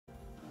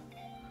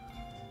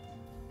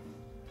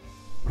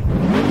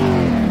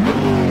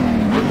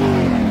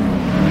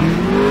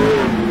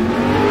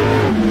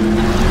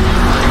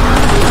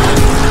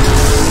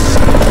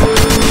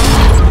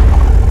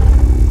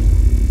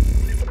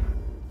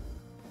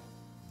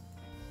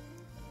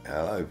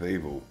Hello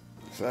people.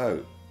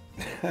 So,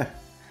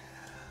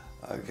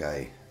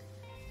 okay,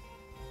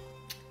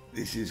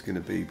 this is going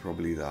to be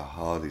probably the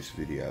hardest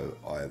video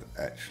I've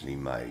actually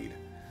made.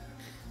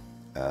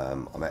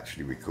 I'm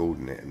actually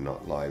recording it and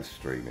not live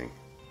streaming.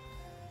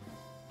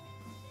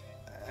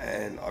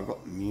 And I've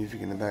got music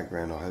in the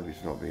background. I hope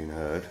it's not being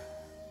heard.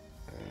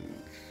 And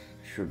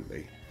it shouldn't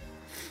be.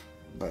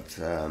 But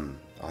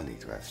I need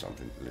to have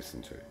something to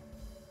listen to.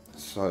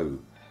 So,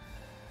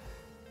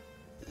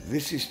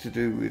 this is to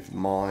do with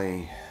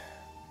my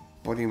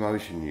body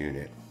motion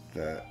unit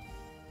that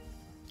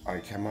I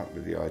came up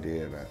with the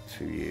idea about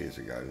 2 years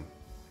ago,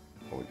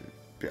 or a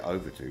bit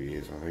over 2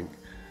 years I think,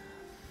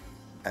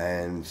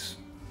 and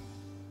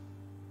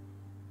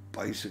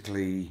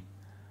basically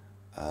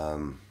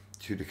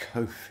due to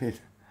COVID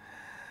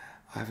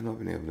I have not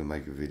been able to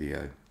make a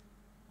video,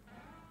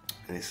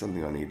 and it's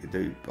something I need to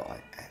do, but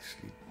I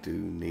actually do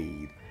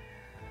need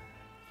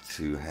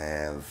to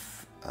have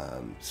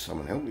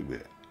someone help me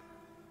with it,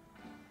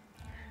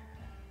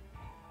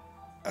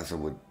 as I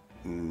would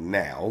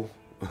now,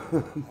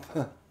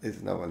 but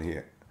there's no one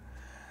here.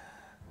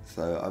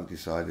 So I've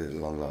decided at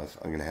long last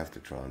I'm going to have to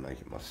try and make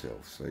it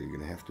myself, so you're going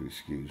to have to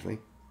excuse me.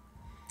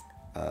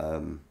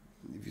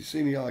 If you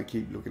see me, I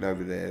keep looking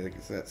over there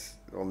because that's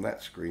on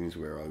that screen is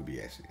where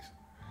OBS is,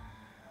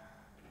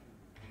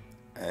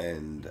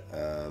 and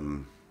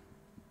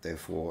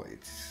therefore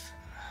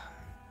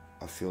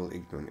I feel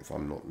ignorant if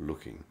I'm not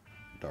looking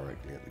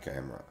directly at the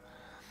camera,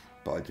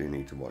 but I do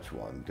need to watch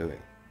what I'm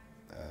doing.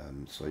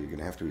 So you're going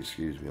to have to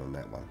excuse me on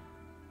that one.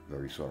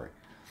 Very sorry.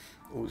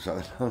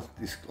 Also, another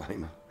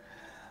disclaimer,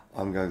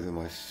 I'm going through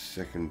my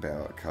second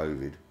bout of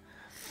COVID.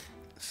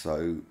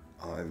 So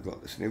I've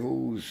got the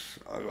snivels,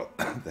 I've got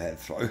a bad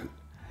throat.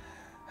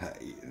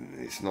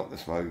 It's not the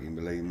smoking,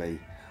 believe me.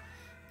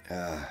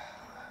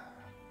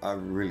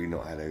 I've really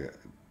not had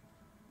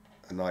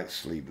a night's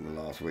sleep in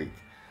the last week.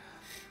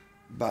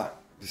 But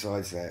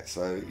besides that,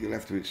 so you'll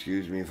have to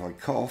excuse me if I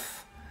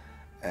cough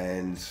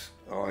and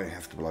I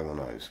have to blow my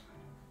nose.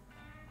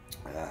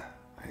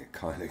 It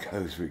kind of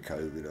goes with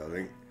COVID, I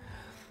think.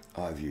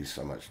 I've used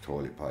so much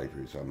toilet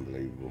paper, it's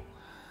unbelievable.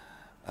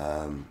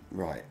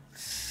 Right,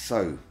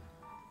 so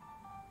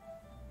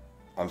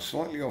I'm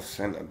slightly off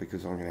centre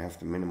because I'm going to have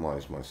to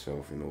minimise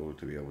myself in order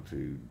to be able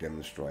to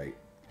demonstrate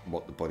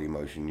what the body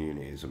motion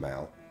unit is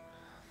about.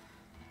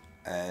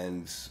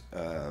 And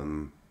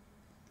I'm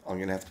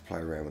going to have to play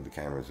around with the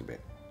cameras a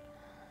bit.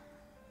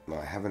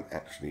 I haven't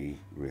actually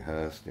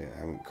rehearsed it, I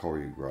haven't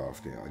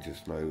choreographed it, I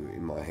just know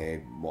in my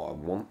head what I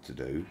want to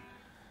do,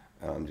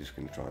 and I'm just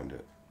going to try and do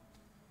it.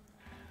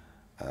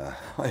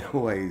 I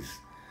always,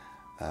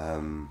 I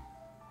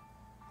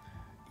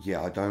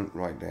don't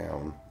write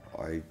down,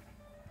 I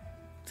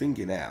think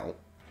it out,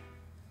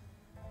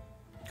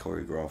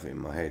 choreograph it in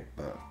my head,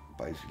 but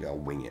basically I'll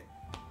wing it.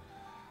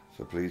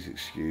 So please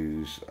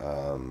excuse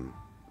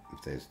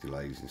if there's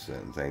delays in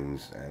certain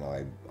things, and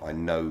I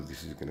know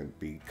this is going to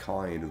be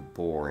kind of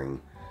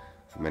boring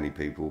for many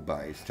people,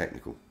 but it's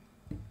technical.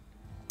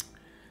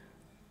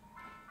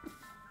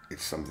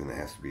 It's something that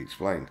has to be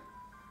explained.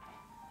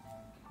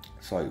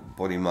 So,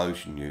 body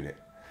motion unit,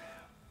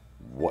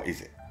 what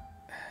is it?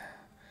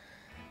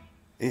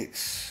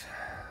 It's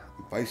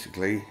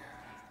basically,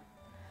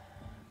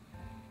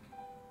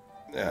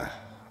 I've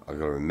got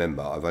to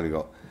remember, I've only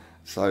got,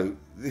 so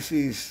this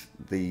is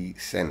the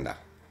sender.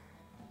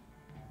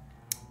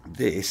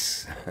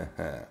 This,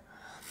 I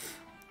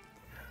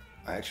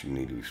actually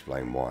need to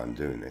explain why I'm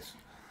doing this,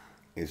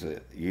 is a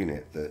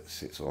unit that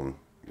sits on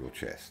your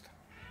chest.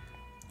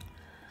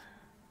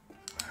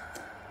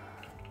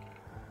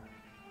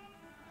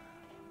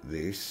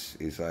 This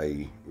is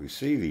a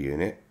receiver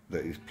unit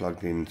that is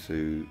plugged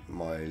into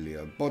my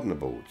Bodner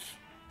boards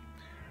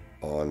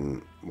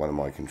on one of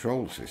my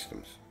control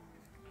systems.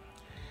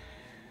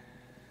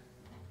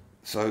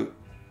 So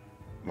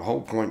the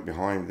whole point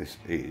behind this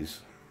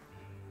is,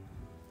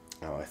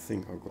 I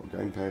think I've got a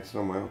gamepad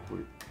somewhere, I'll put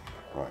it,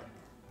 right,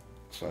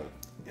 so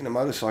in a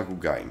motorcycle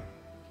game,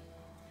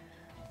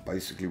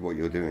 basically what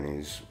you're doing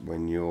is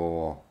when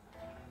you're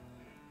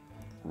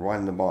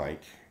riding the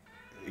bike,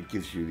 it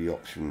gives you the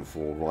option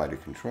for rider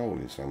control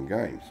in some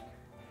games.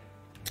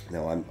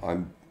 Now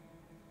I'm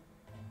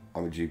a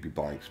GP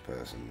bikes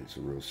person, it's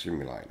a real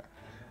simulator.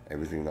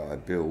 Everything that I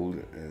build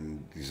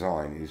and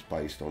design is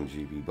based on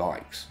GP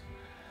bikes.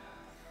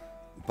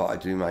 But I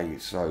do make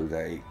it so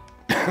they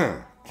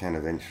can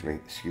eventually,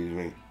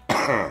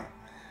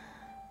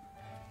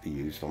 be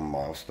used on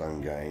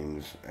milestone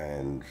games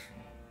and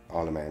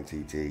Isle of Man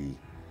TT,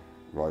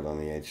 Ride on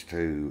the Edge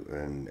 2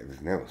 and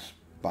everything else.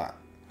 But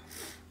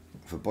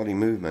for body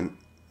movement,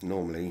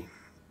 normally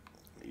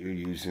you're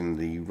using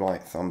the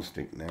right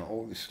thumbstick. Now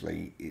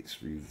obviously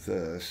it's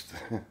reversed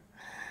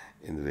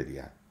in the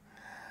video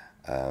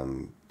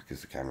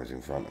because the camera's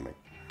in front of me.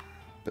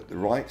 But the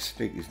right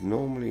stick is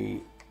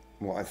normally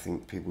what I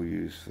think people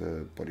use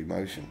for body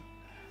motion.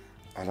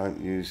 I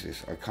don't use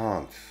this, I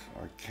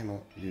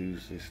cannot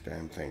use this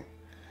damn thing.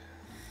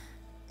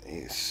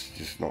 It's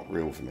just not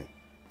real for me.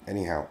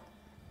 Anyhow,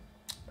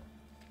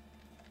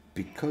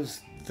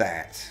 because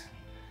that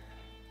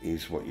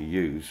is what you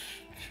use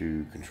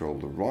to control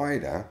the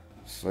rider,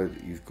 so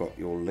that you've got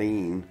your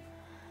lean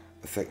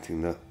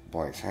affecting the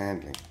bike's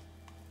handling.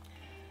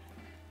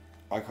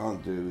 I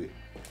can't do it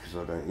because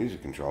I don't use a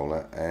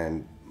controller,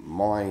 and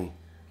my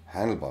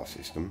handlebar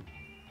system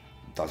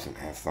doesn't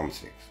have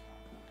thumbsticks.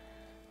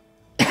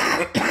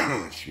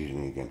 Excuse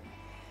me again.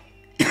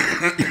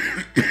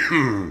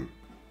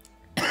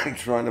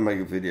 Trying to make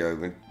a video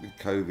with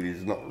COVID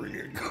is not really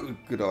a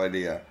good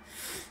idea.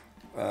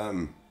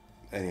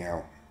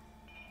 Anyhow,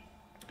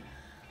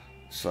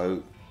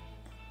 so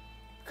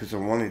because I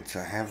wanted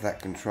to have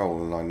that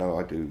control, and I know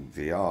I do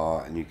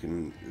VR, and you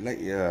can let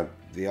your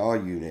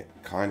VR unit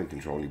kind of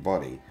control your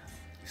body.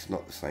 It's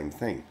not the same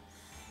thing.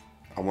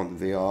 I want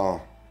the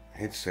VR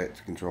headset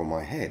to control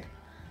my head.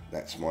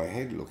 That's my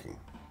head looking,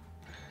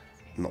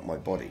 not my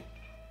body,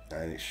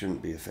 and it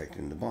shouldn't be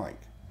affecting the bike.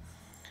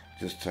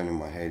 Just turning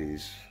my head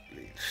is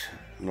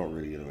not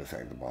really going to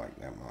affect the bike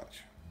that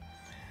much,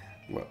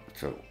 well,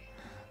 at all.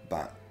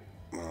 But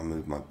when I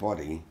move my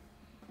body,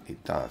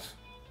 it does.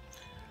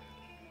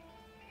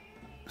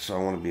 So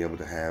I want to be able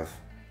to have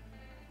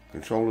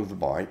control of the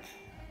bike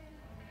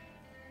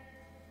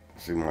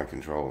through my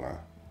controller,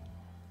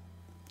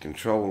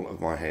 control of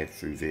my head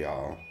through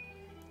VR,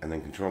 and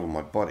then control of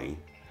my body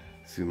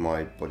through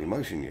my body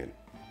motion unit.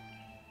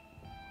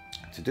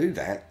 To do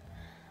that,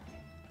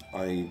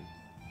 I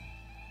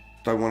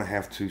don't want to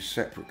have two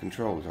separate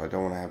controls. I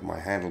don't want to have my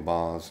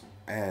handlebars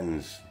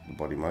and the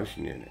body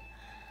motion unit.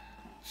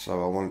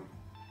 So I want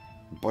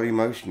the body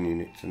motion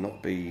unit to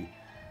not be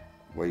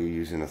where you're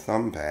using a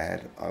thumb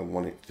pad. I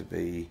want it to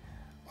be,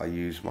 I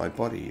use my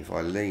body. If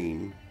I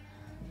lean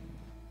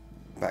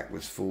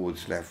backwards,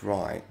 forwards, left,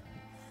 right,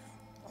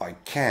 I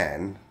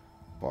can,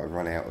 but I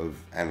run out of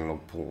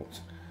analog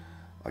ports.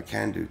 I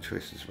can do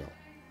twists as well.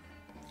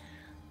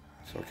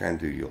 So I can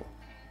do yaw,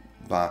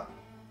 but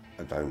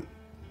I don't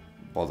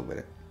bother with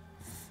it.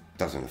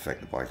 Doesn't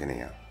affect the bike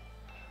anyhow.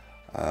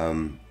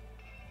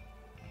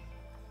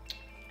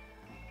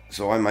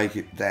 So I make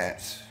it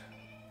that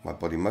my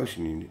body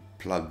motion unit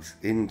plugs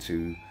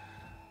into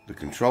the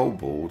control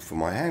board for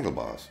my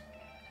handlebars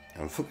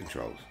and foot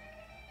controls.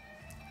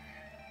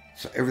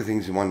 So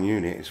everything's in one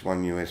unit. It's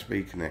one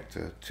USB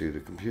connector to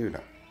the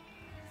computer.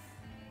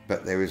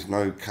 But there is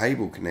no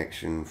cable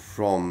connection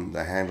from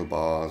the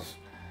handlebars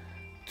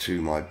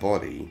to my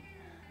body.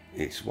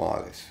 It's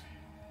wireless.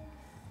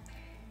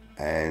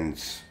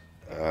 And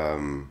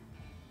I'll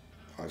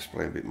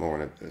explain a bit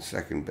more in a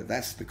second, but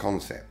that's the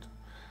concept.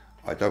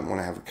 I don't want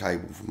to have a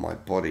cable from my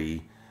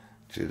body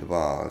to the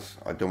bars.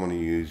 I don't want to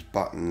use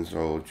buttons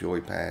or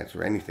joy pads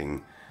or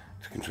anything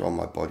to control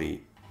my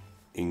body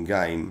in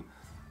game.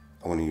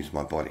 I want to use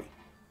my body.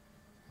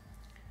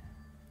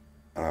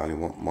 And I only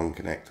want one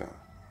connector.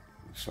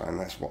 So, and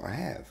that's what I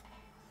have.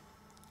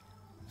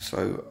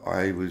 So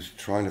I was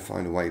trying to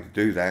find a way to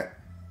do that.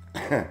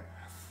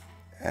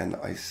 And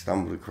I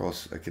stumbled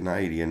across a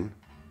Canadian,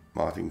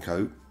 Martin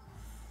Cope,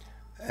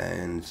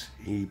 and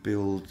he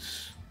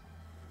builds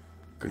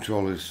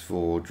controllers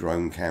for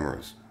drone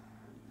cameras.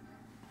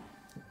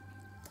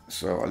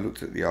 So I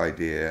looked at the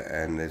idea,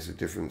 and there's a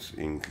difference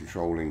in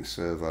controlling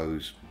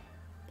servos,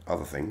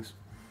 other things.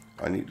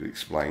 I need to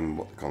explain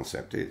what the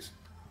concept is.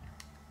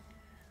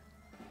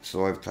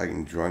 So I've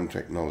taken drone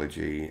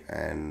technology,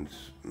 and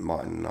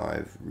Martin and I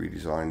have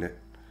redesigned it.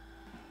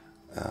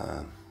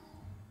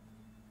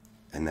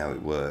 And now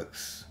it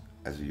works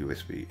as a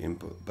USB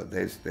input, but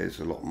there's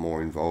a lot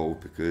more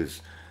involved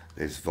because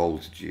there's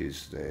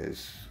voltages,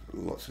 there's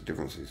lots of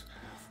differences.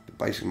 But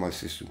basically my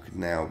system could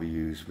now be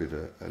used with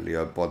a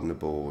Leo Bodner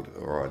board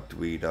or a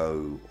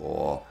Duido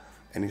or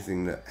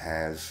anything that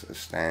has a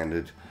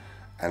standard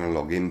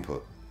analog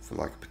input for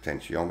like a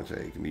potentiometer.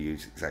 It can be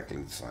used exactly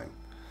the same.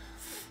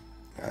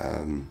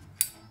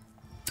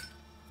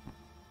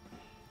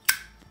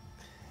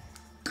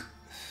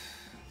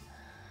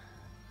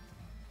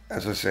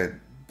 As I said,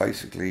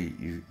 basically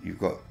you've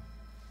got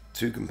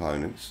two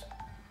components.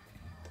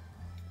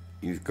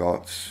 You've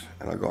got,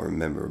 and I've got to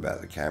remember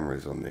about the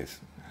cameras on this,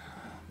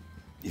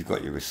 you've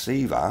got your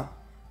receiver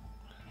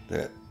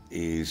that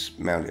is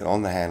mounted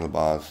on the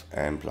handlebars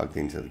and plugged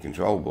into the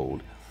control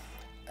board,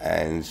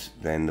 and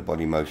then the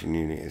body motion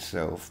unit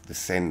itself, the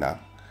sender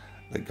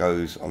that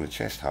goes on the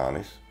chest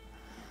harness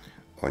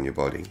on your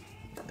body.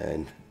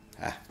 And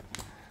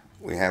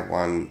we have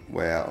one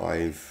where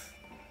I've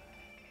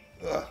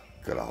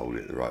got to hold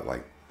it the right way,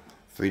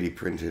 3D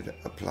printed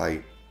a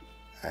plate,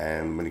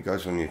 and when it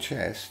goes on your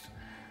chest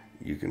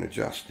you can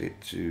adjust it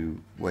to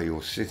where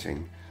you're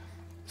sitting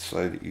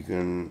so that you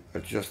can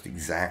adjust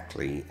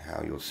exactly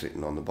how you're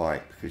sitting on the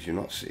bike, because you're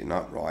not sitting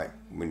upright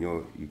when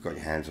you've got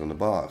your hands on the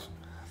bars.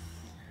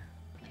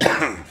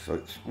 So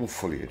it's all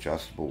fully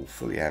adjustable,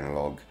 fully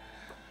analog.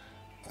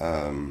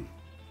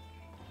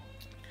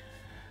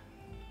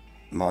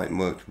 Martin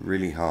worked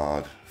really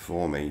hard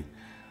for me,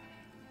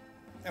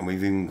 and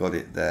we've even got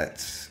it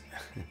that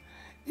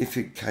if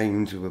it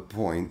came to a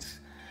point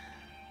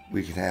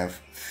we could have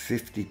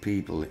 50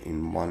 people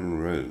in one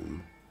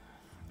room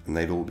and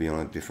they'd all be on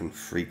a different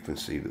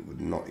frequency that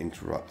would not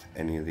interrupt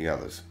any of the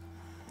others.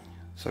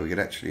 So we could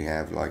actually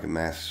have like a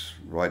mass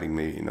riding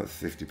meeting of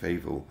 50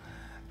 people,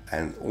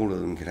 and all of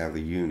them could have a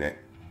unit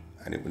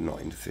and it would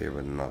not interfere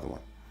with another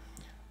one.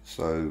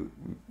 So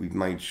we've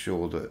made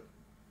sure that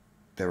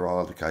there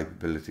are the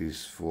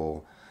capabilities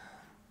for,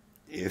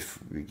 if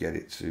we get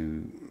it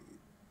to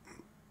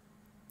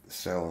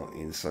sell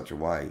in such a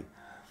way,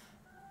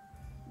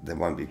 there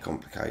won't be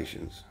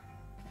complications,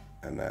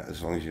 and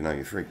as long as you know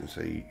your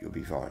frequency, you'll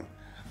be fine.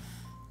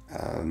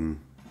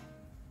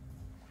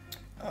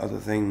 Other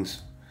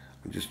things,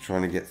 I'm just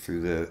trying to get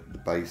through the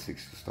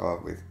basics to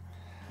start with.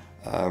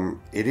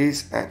 It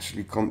is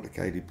actually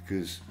complicated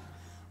because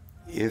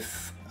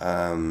if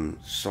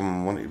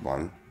someone wanted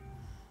one,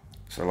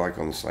 so like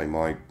on, say,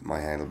 my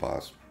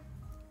handlebars,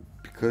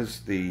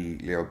 because the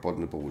Leo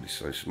Bodner board is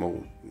so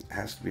small, it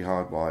has to be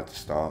hardwired to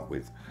start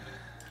with,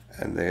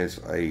 and there's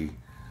a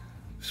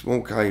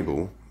small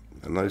cable,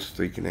 and those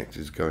 3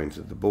 connectors go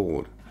into the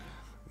board.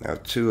 Now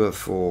 2 are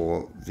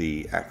for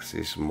the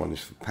axis and 1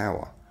 is for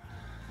power.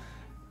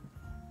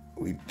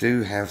 We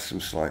do have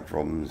some slight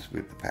problems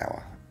with the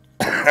power,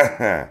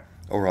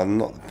 or rather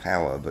not the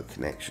power but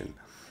connection.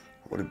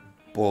 What it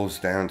boils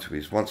down to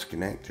is, once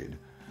connected,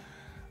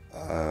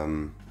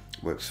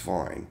 works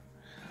fine,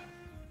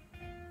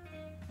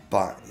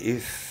 but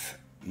if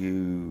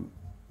you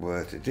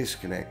were to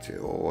disconnect it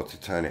or to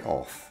turn it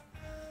off,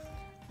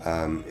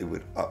 it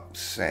would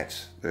upset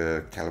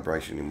the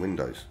calibration in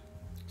Windows.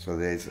 So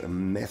there's a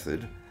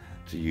method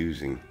to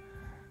using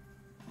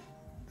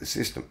the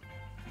system,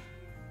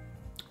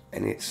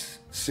 and it's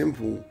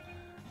simple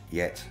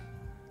yet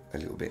a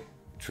little bit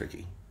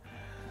tricky,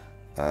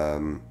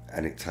 and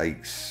it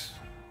takes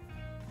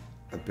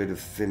a bit of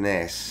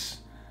finesse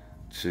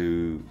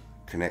to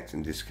connect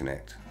and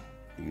disconnect.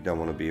 You don't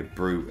want to be a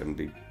brute and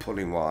be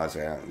pulling wires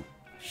out and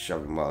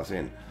shoving wires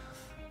in.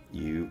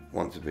 You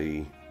want to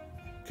be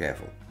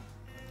careful.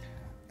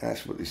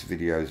 That's what this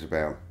video is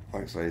about.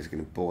 Like I say, it's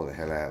going to bore the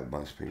hell out of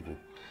most people.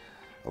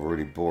 I'm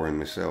already boring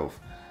myself.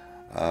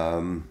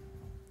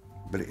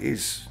 But it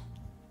is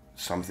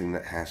something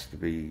that has to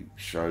be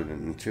shown,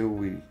 and until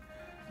we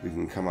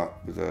can come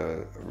up with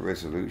a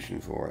resolution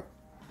for it,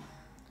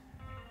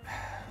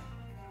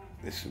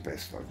 this is the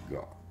best I've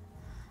got.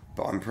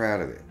 But I'm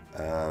proud of it.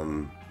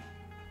 And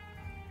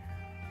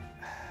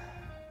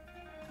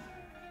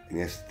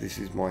yes, this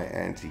is my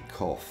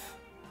anti-cough.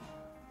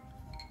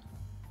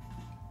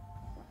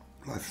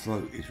 My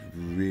throat is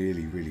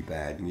really, really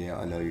bad. And yeah,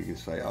 I know you can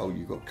say, oh,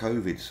 you got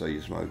COVID, so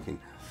you're smoking.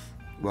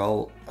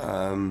 Well,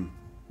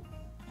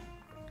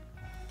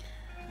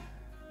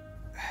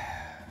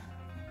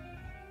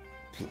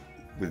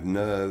 with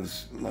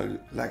nerves, no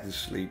lack of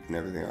sleep and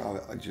everything,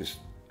 I just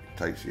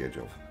takes the edge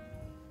off.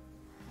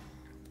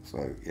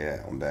 So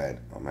yeah, I'm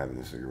bad. I'm having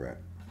a cigarette.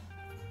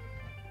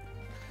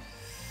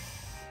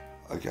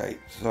 Okay,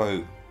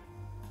 so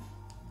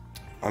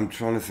I'm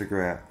trying to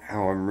figure out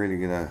how I'm really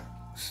gonna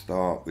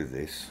start with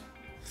this.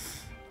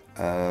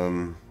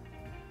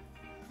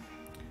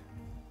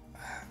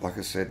 Like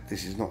I said,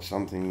 this is not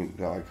something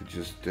that I could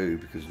just do,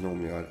 because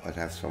normally I'd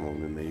have someone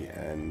with me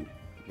and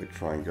we'd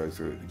try and go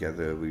through it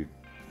together. We'd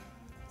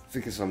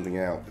figure something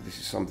out, but this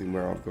is something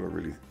where I've got to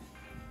really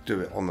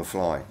do it on the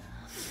fly.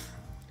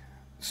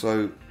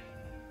 So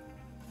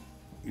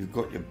you've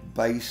got your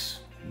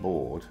base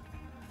board,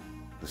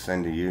 the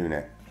sender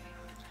unit,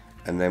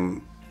 and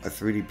then a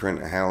 3D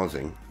printer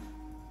housing.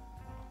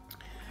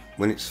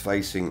 When it's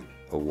facing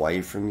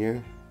away from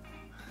you,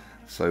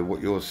 so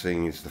what you're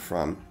seeing is the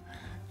front,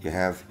 you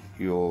have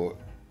your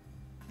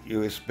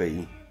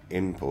USB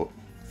input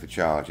for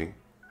charging.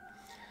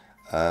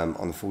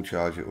 On the full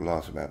charge it will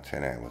last about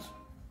 10 hours,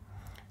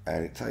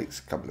 and it takes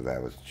a couple of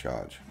hours to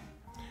charge.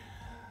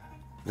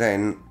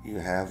 Then you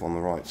have on the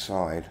right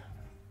side,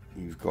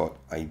 you've got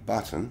a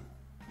button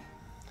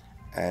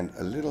and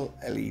a little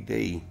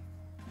LED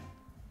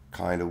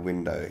kind of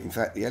window. In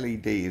fact, the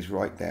LED is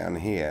right down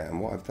here, and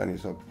what I've done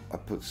is I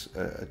put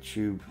a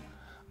tube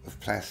of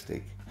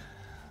plastic.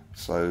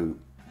 So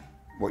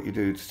what you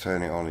do to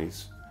turn it on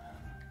is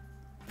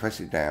press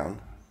it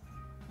down,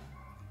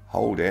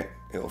 hold it,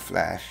 it'll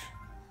flash,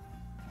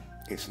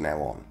 it's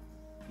now on.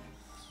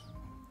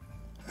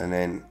 And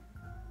then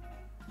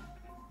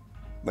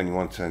when you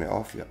want to turn it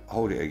off, you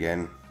hold it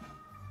again,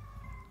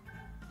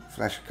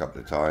 flash a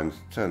couple of times,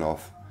 turn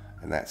off,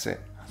 and that's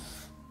it.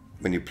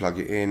 When you plug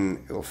it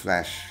in, it'll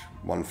flash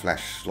one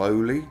flash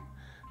slowly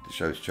to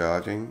show it's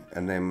charging,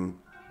 and then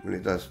when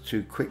it does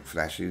 2 quick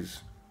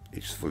flashes,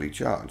 it's fully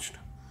charged.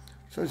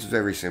 So it's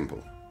very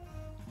simple.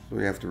 So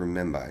you have to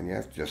remember, and you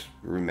have to just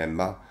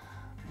remember,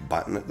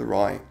 button at the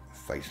right,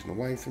 facing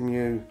away from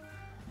you.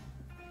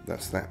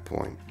 That's that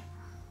point.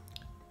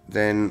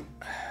 Then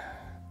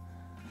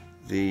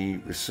the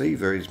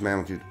receiver is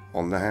mounted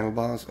on the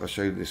handlebars. I'll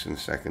show you this in a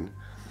second.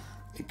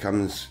 It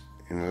comes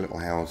in a little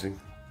housing,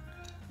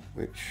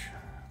 which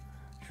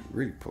I should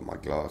really put my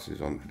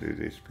glasses on to do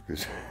this,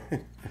 because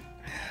I'm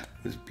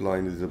as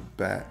blind as a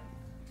bat.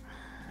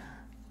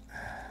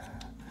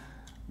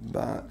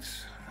 But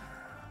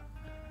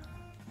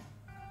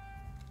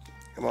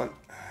come on.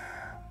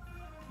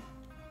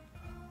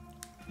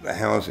 The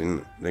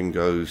housing then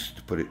goes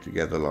to put it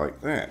together like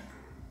that.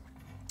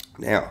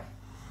 Now,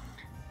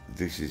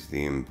 this is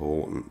the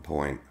important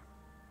point.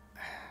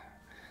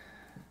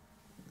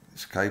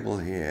 This cable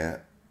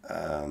here,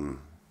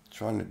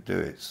 trying to do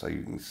it so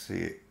you can see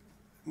it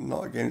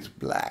not against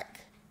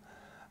black.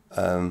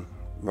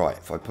 Right,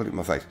 if I put it in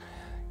my face,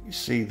 you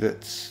see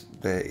that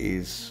there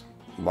is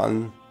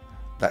one,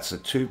 that's a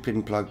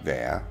 2-pin plug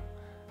there,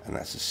 and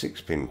that's a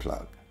 6-pin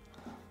plug.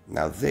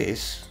 Now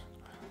this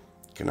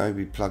can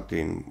only be plugged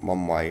in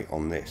one way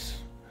on this.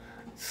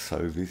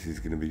 So this is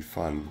going to be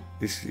fun.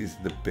 This is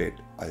the bit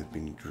I've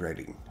been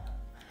dreading.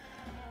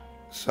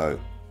 So,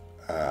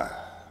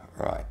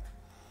 right.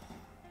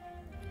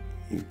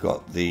 You've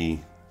got the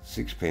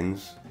 6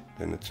 pins,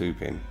 then the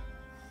 2-pin.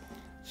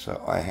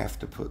 So I have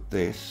to put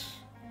this,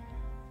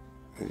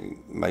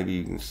 maybe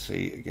you can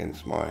see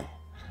against my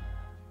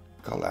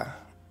collar,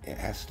 it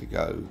has to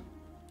go.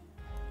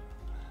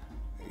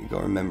 You've got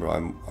to remember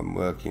I'm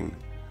working,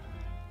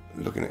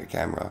 looking at the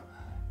camera.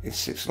 It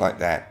sits like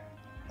that,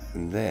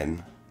 and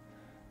then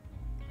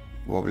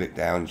wobble it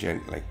down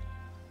gently.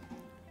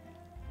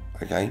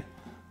 Okay,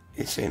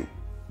 it's in.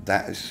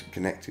 That is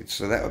connected.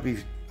 So that will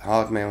be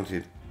hard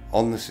mounted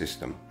on the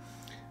system.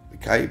 The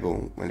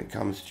cable, when it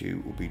comes to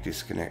you, will be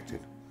disconnected.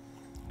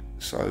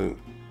 So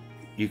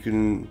you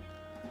can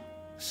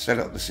set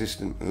up the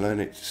system and learn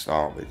it to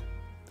start with,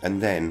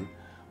 and then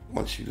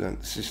once you've learned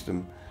the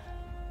system,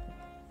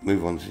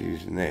 move on to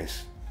using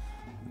this.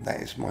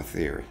 That is my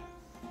theory.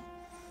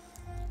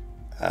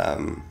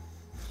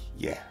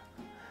 Yeah,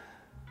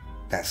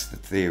 that's the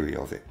theory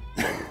of it.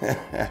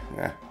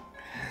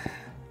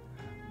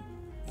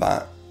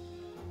 But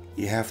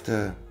you have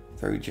to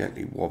very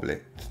gently wobble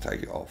it to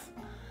take it off.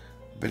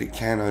 But it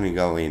can only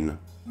go in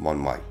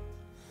one way.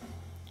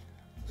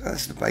 So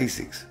that's the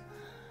basics.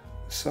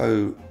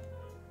 So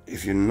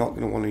if you're not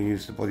going to want to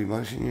use the body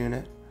motion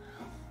unit,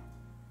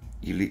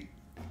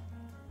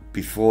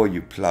 before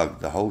you plug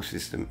the whole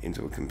system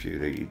into a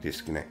computer, you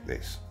disconnect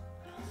this.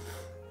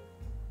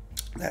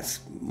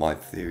 That's my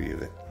theory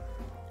of it.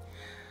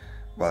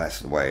 Well, that's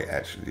the way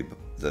actually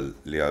the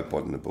Leo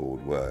Bodner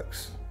board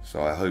works.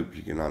 So I hope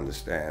you can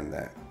understand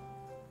that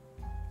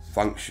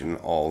function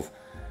of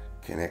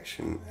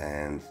connection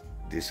and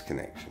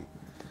disconnection.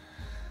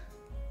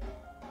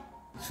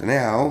 So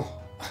now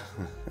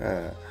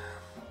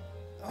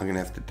I'm going to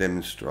have to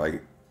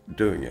demonstrate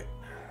doing it.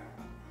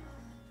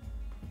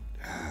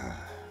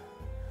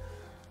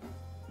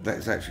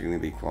 That's actually going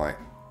to be quite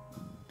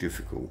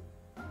difficult,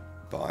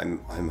 but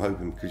I'm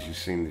hoping, because you've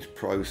seen this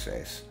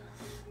process,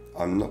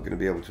 I'm not going to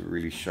be able to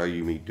really show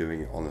you me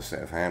doing it on a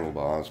set of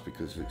handlebars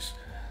because it's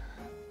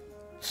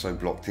so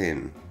blocked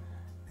in.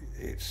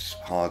 It's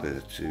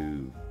harder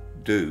to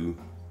do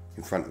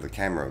in front of the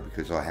camera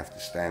because I have to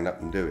stand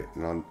up and do it,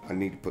 and I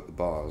need to put the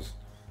bars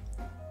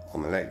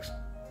on my legs.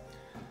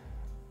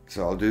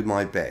 So I'll do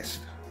my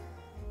best.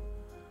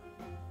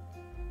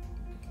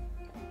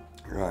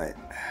 Right.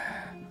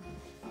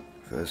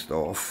 First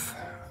off,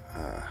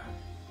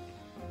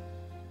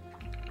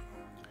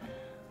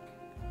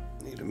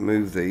 need to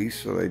move these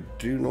so they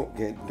do not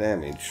get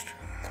damaged.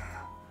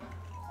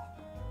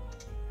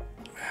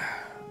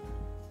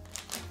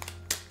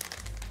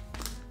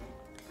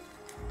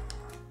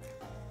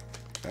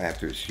 I have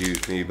to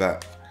excuse me,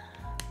 but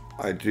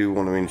I do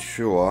want to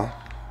ensure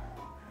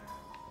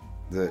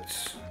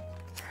that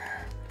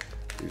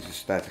these are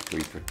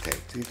statically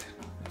protected.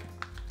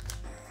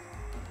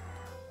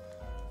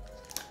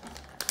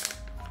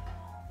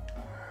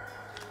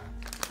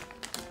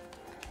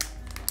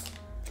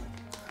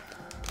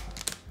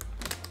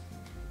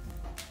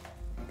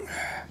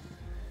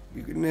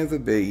 You can never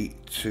be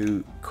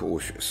too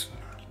cautious.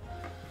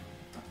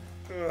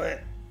 Right.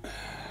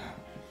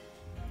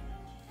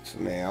 So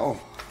now,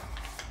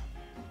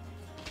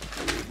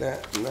 do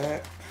that and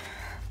that.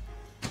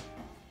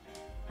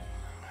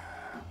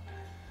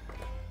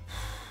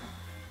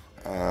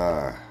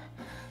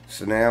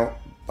 So now,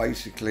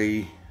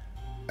 basically,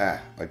 I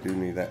do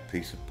need that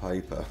piece of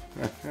paper.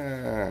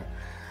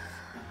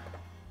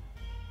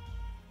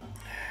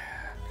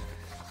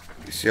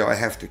 You see, I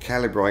have to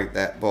calibrate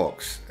that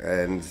box,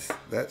 and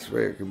that's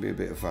where it can be a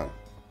bit of fun.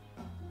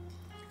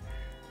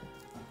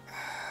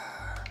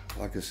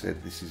 Like I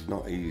said, this is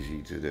not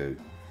easy to do,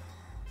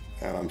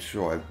 and I'm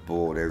sure I've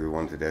bored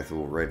everyone to death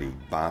already,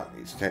 but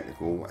it's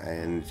technical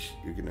and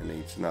you're going to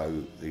need to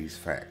know these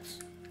facts.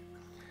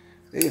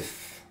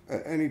 If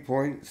at any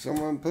point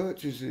someone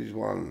purchases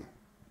one.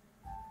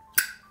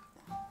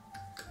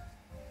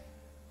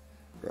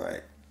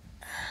 Right.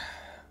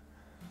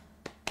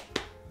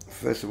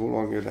 First of all,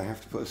 I'm going to have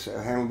to put a set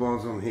of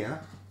handlebars on here.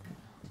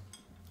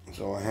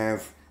 So I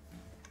have,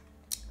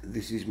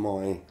 this is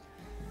my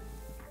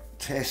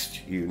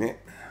test unit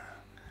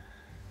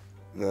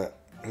that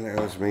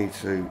allows me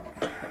to,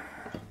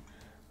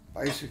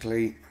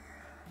 basically,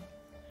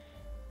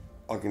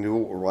 I can do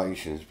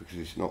alterations because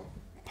it's not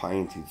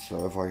painted.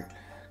 So if I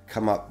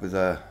come up with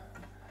a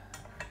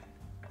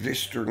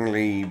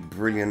blisteringly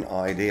brilliant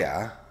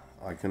idea,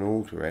 I can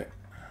alter it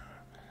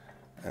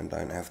and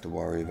don't have to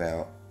worry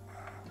about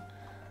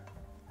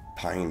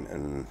paint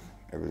and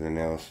everything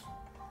else.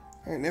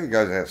 And it never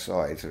goes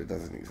outside, so it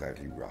doesn't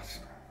exactly rust.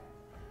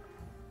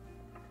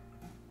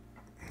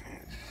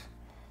 It's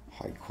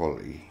high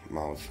quality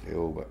mild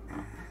steel, but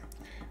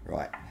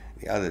right.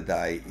 The other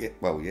day,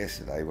 well,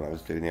 yesterday when I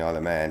was doing the Isle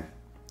of Man,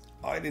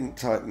 I didn't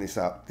tighten this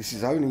up. This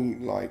is only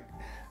like,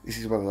 this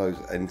is one of those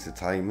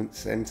entertainment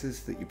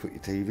centres that you put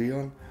your TV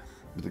on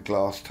with a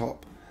glass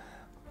top.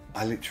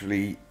 I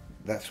literally,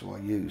 that's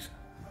what I use.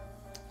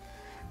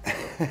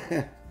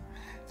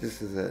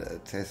 Just as a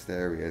test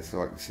area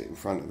so I can sit in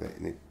front of it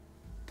and it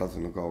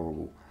doesn't look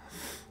horrible.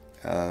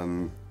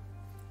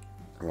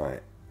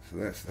 Right, so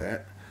that's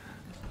that.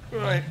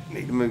 Right,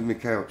 need to move my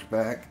couch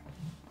back.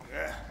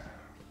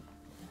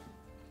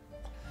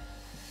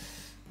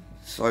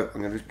 So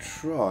I'm going to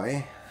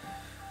try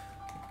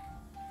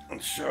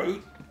and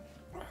show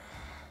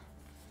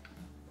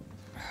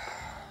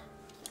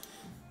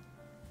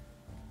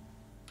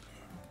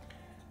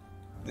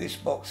this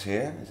box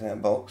here. Is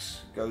that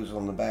box goes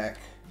on the back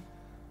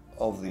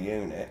of the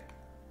unit.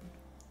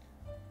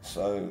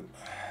 So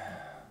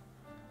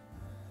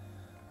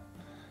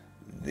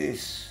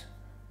this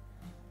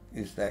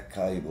is that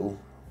cable.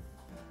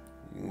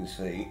 You can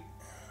see.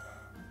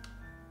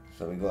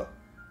 So we've got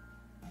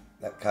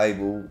that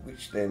cable,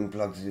 which then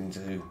plugs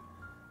into,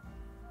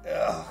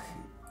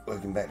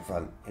 working back to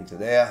front, into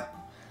there,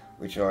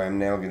 which I am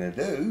now going to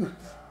do.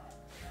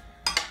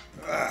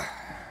 Right,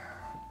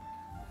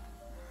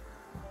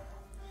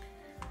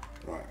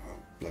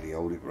 I'll bloody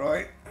hold it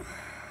right.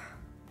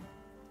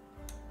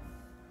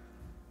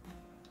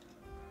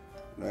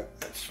 No,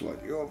 that's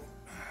slightly off.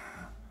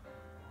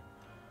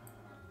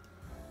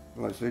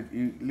 Like I said,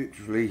 you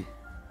literally,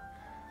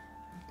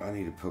 I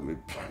need to put my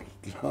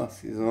bloody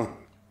glasses on.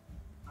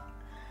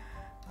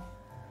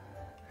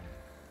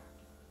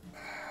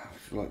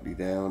 Slightly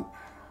down.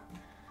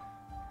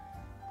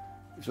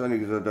 It's only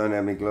because I don't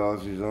have my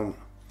glasses on.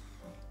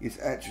 It's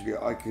actually,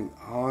 I can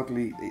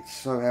hardly, it's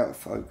so out of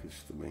focus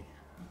for me.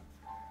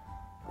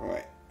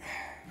 Right,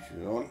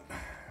 she's on.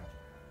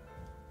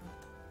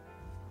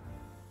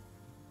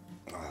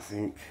 I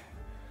think,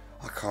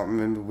 I can't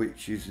remember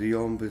which is the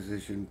on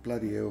position,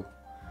 bloody hell.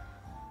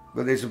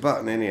 But there's a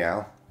button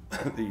anyhow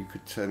that you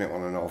could turn it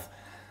on and off,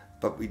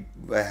 but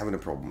we're having a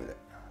problem with it.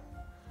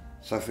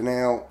 So for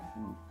now,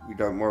 we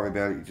don't worry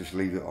about it, you just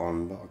leave it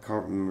on, but I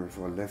can't remember if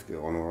I left it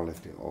on or I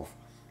left it off.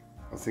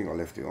 I think I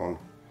left it on.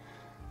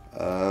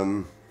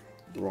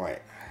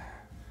 Right,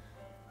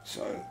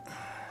 so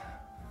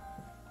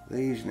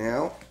these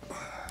now,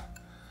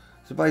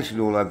 so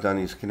basically all I've done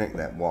is connect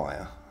that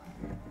wire.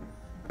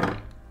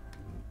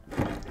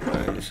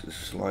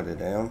 Just slide it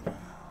down.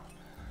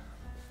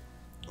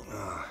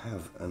 I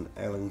have an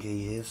Allen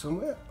key here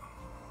somewhere.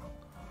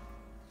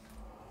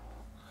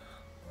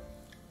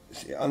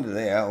 See, under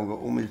there I've got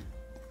all my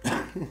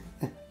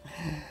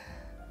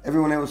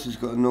everyone else has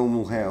got a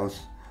normal house.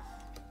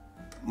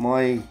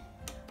 My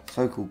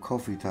so-called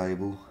coffee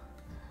table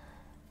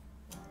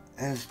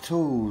has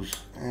tools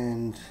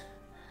and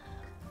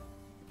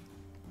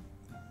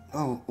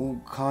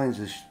all kinds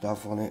of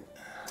stuff on it,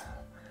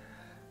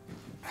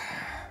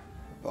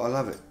 but I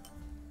love it.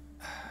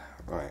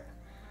 Right,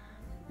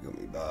 got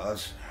me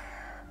bars.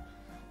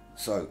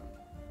 So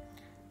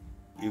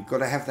you've got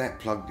to have that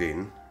plugged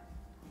in.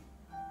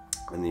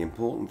 And the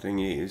important thing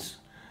is,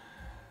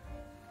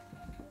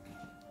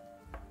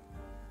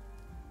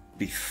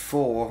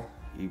 before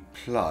you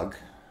plug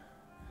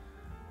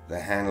the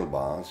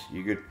handlebars,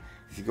 you could,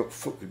 if you've got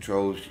foot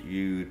controls,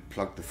 you'd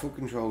plug the foot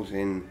controls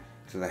in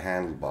to the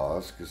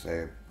handlebars because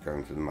they're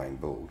going to the main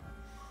board.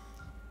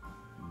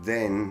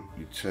 Then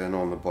you turn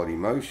on the body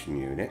motion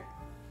unit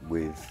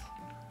with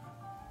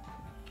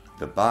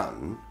the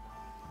button.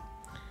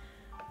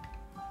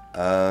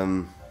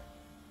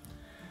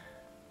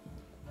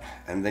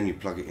 And then you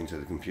plug it into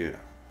the computer.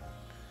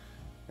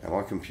 Now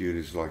my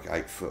computer's like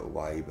 8 foot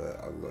away,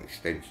 but I've got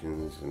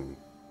extensions and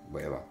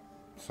whatever,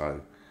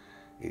 so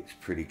it's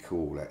pretty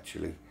cool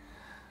actually.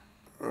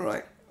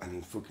 Right, I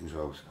need foot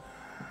controls.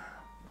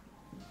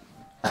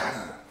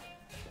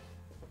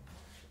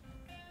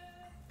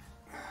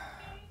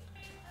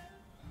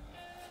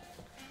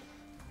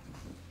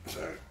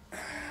 So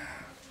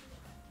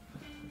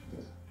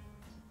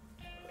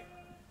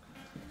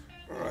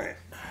right,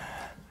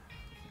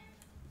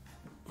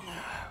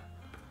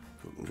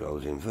 foot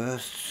controls in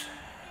first.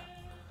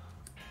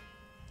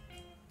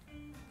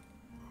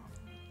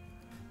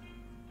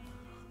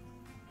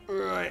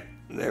 Right,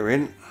 they're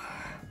in.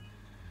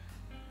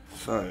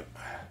 So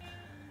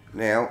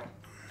now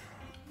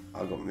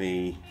I've got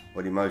my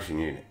body motion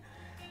unit.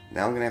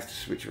 Now I'm going to have to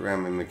switch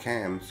around with my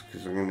cams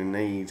because I'm going to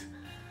need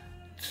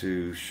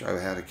to show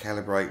how to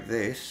calibrate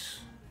this,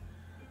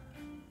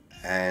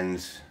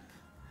 and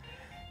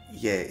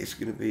yeah, it's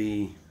going to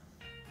be,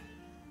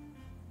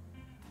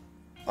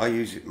 I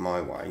use it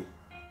my way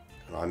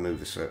and I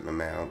move a certain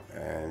amount,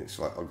 and it's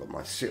like I've got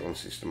my sit-on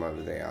system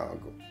over there,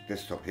 I've got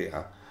desktop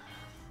here,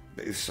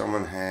 but if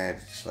someone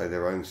had, say,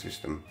 their own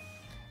system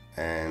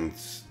and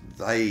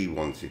they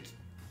wanted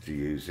to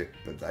use it,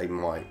 but they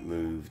might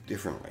move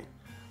differently.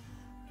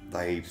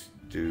 They'd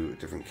do a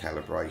different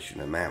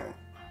calibration amount.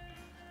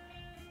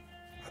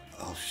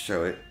 I'll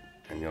show it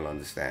and you'll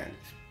understand.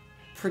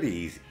 It's pretty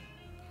easy.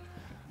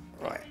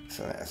 Right,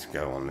 so let's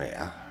go on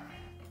there.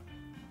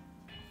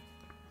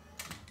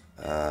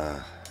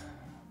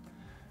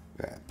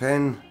 That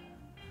pen,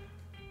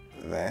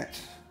 that.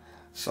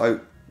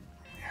 So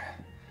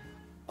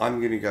I'm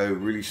going to go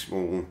really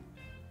small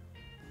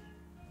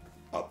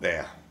up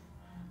there.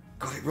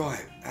 Got it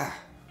right.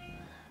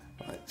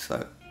 Right,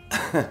 so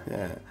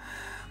yeah.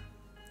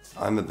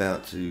 I'm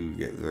about to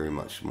get very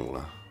much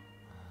smaller.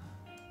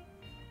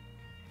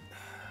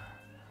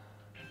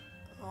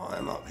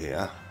 I'm up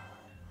here,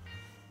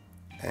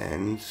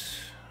 and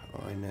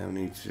I now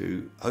need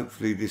to,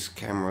 hopefully this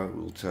camera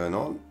will turn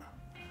on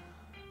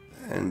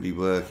and be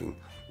working.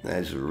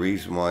 There's a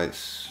reason why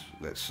it's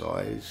that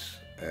size,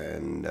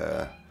 and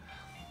that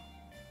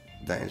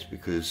is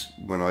because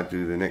when I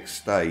do the next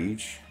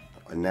stage,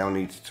 I now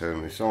need to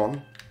turn this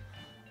on.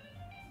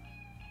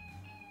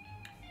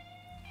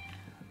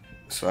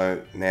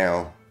 So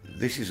now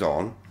this is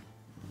on.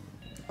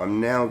 I'm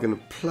now going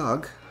to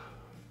plug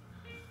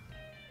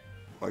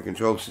my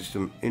control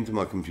system into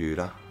my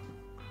computer.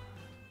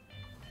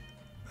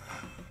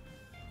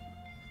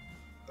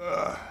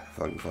 If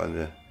I can find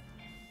it.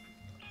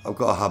 I've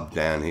got a hub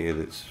down here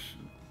that's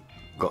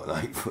got an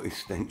 8-foot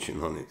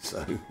extension on it,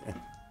 so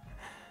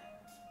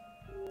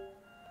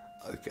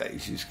okay,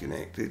 she's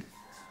connected.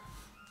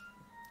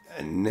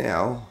 And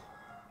now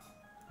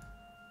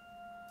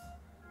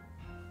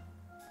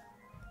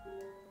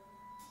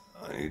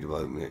I need to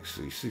open the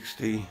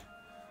X360.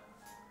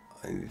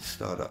 I need to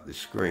start up the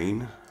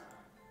screen.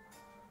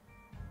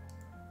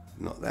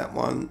 Not that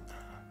one,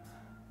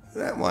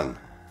 that one.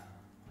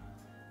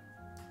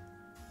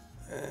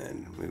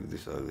 And move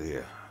this over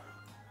here.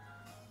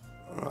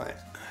 Alright.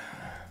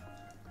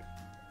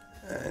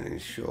 And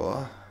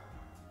ensure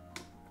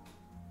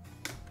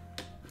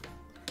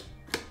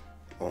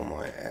all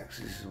my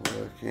axes are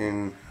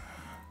working.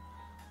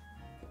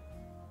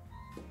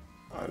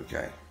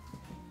 Okay.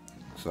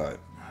 So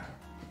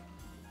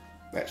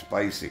that's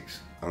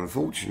basics.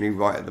 Unfortunately,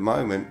 right at the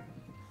moment,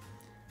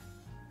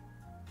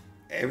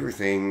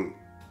 everything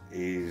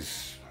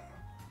is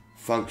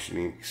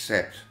functioning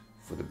except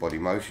for the body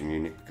motion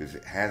unit, because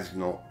it has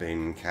not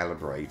been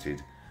calibrated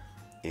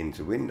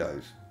into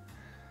Windows.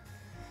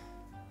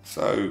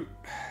 So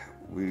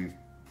the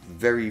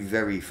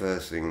very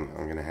first thing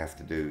I'm going to have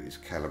to do is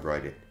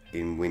calibrate it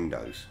in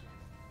Windows.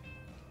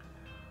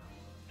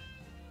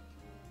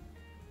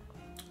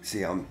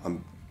 See,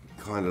 I'm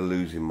kind of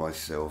losing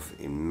myself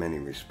in many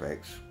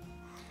respects.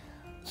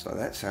 So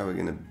that's how we're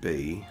going to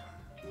be.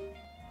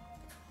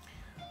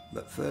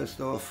 But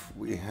first off,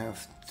 we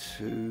have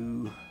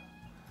to,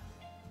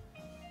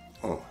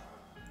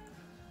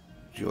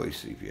 Joy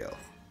CPL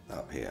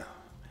up here.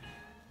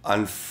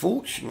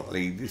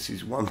 Unfortunately, this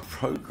is one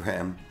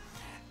program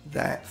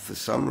that for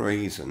some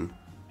reason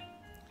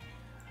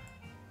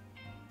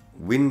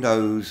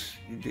Windows,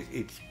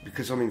 it's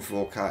because I'm in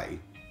 4K,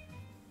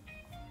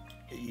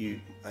 you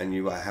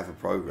have a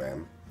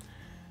program,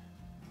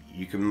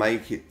 you can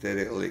make it that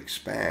it'll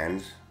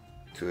expand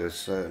to a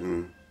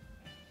certain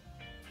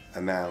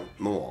amount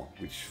more,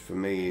 which for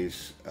me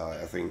is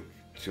I think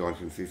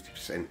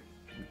 250%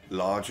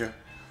 larger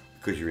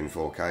because you're in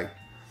 4K,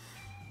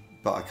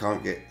 but I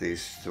can't get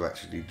this to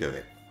actually do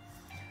it,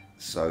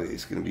 so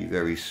it's going to be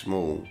very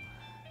small.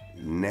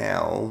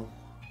 Now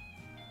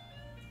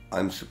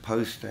I'm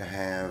supposed to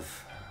have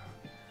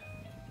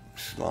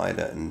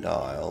slider and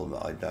dial,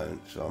 but I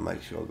don't, so I'll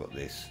make sure I've got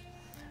this.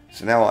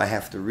 So now I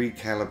have to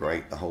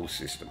recalibrate the whole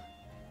system,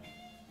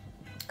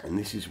 and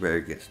this is where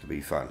it gets to be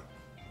fun.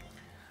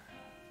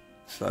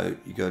 So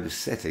you go to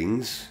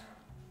settings,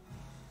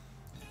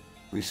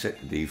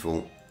 reset the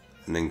default,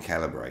 and then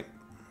calibrate.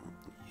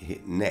 You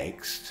hit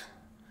next.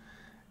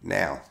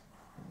 Now,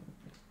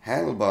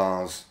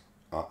 handlebars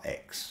are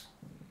X.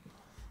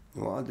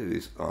 What I'll do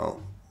is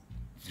I'll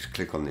just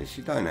click on this.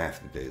 You don't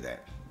have to do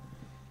that.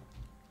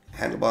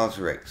 Handlebars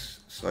are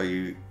X, so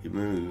you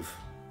move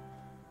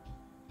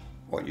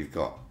what you've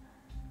got.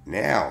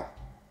 Now,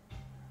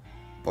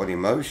 body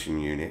motion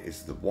unit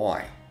is the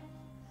Y,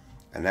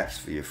 and that's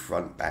for your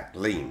front back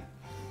lean.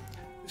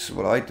 So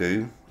what I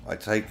do, I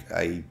take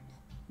a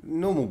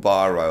normal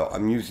biro.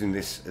 I'm using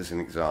this as an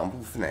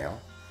example for now.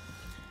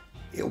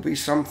 It'll be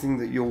something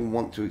that you'll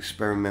want to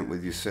experiment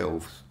with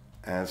yourselves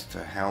as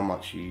to how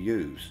much you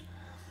use.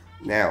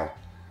 Now,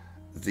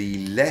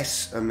 the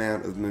less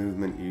amount of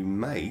movement you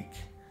make,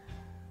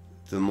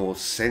 the more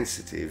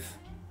sensitive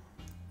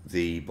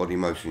the body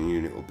motion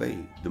unit will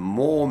be. The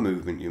more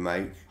movement you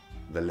make,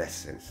 the less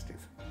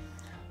sensitive.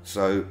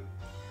 So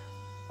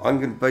I'm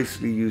going to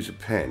basically use a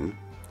pen,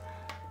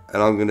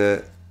 and I'm going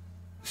to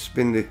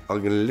spin it. I'm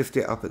going to lift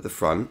it up at the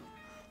front,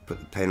 put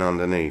the pen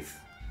underneath.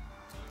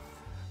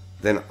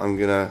 Then I'm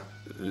going to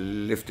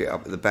lift it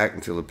up at the back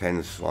until the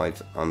pen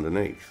slides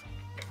underneath.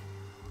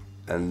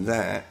 And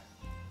that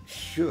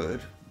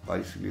should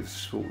basically have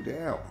sorted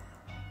it out.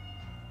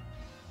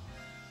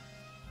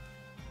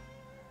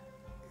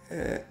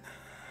 Yeah.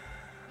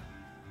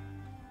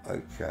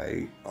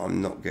 Okay,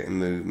 I'm not getting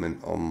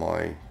movement on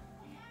my...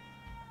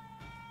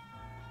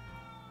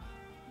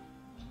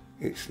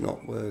 It's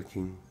not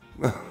working.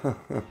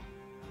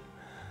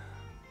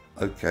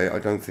 Okay, I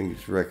don't think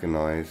it's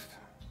recognised.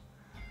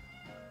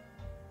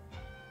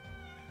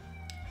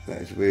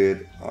 That is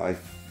weird. I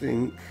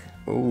think...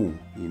 Oh,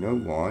 you know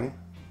why?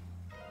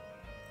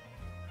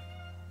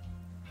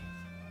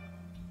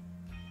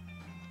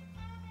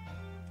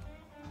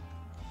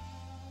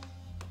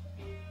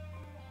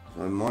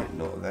 I might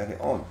not have had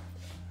it on.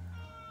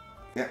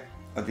 Yeah,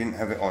 I didn't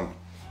have it on.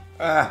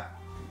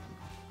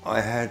 I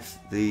had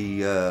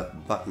the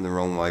button the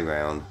wrong way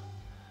round,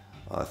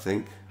 I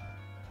think.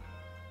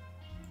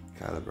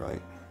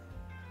 Calibrate.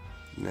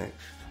 Next.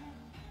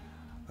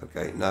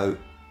 Okay, no,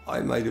 I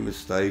made a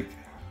mistake.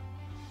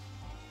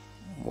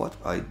 What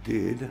I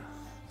did,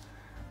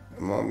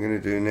 and what I'm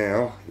going to do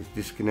now, is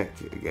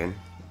disconnect it again.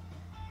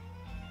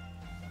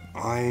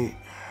 I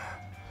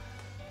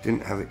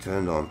didn't have it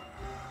turned on.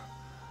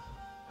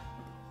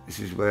 This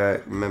is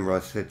where, remember I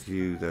said to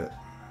you that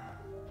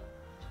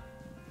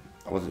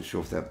I wasn't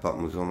sure if that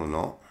button was on or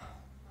not.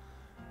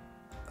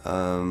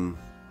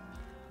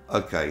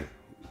 Okay,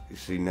 you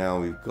see now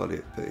we've got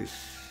it, but it's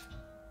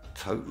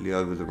totally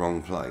over the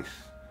wrong place.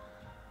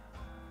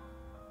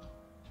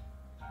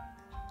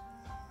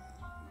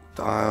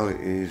 Dial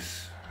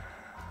is,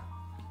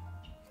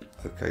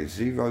 okay,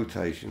 Z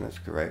rotation, that's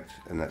correct,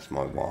 and that's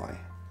my Y.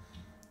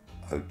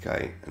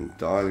 Okay, and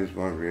dial is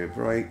my rear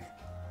brake.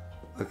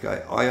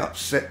 Okay, I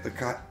upset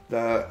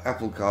the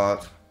apple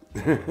cart.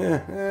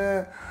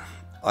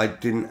 I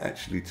didn't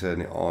actually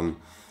turn it on.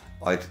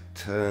 I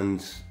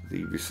turned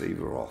the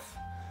receiver off.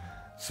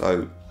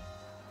 So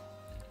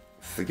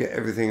forget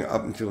everything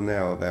up until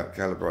now about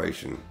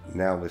calibration.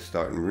 Now we're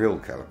starting real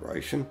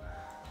calibration.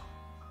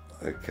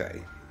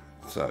 Okay,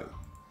 so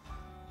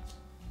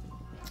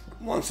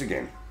once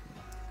again,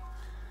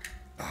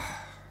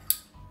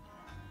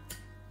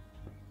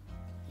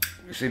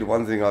 you see, the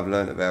one thing I've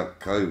learned about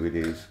COVID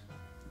is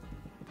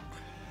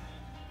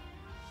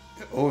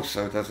it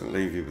also doesn't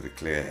leave you with a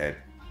clear head.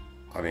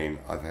 I mean,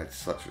 I've had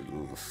such a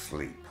little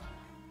sleep.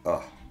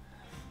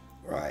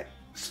 Right,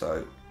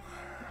 so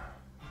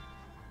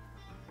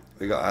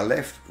we got our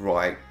left,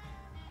 right.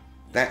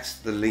 That's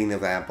the lean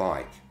of our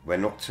bike. We're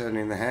not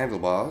turning the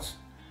handlebars,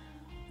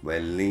 we're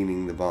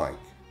leaning the bike.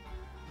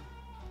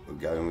 We're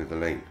going with the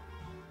lean.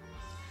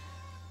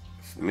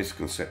 It's the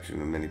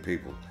misconception of many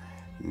people.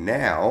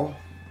 Now,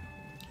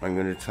 I'm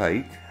going to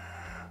take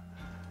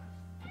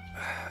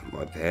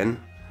my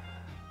pen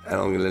and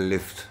I'm going to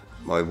lift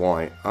my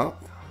Y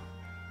up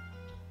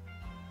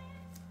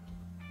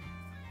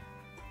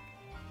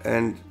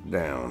and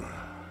down.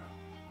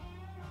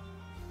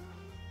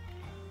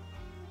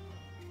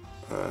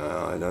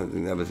 I don't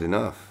think that was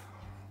enough.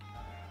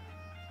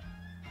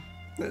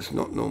 That's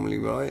not normally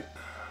right.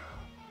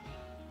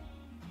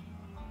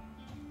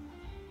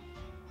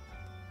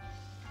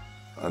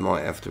 I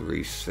might have to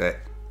reset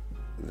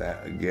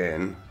that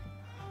again.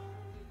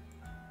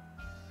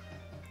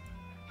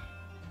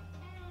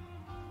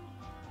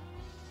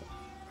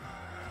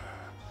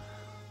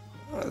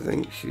 I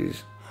think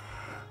she's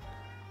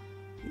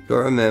got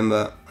to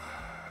remember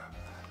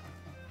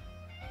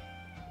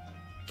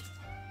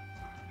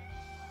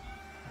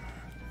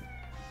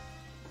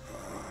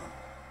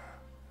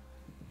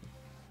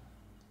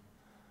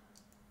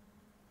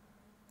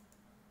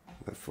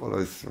the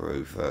follow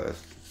through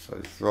first. So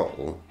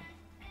throttle,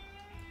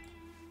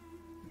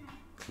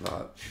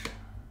 clutch,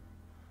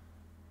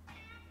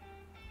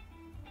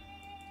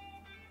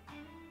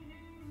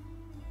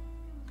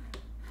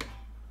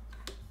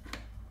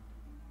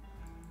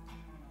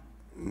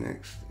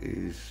 next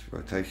is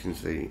rotation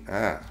Z.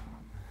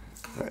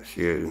 That's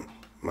you.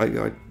 Maybe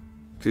I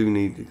do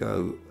need to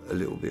go a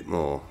little bit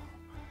more.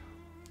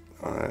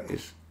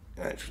 It's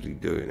actually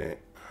doing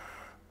it.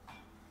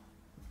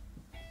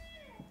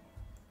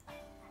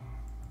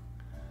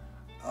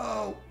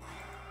 Oh,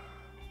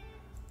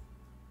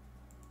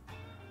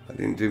 I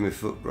didn't do my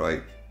foot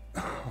brake.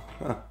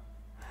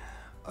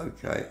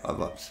 Okay,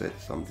 I've upset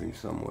something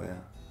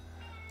somewhere.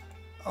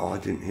 Oh, I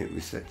didn't hit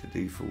reset to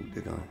default,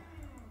 did I?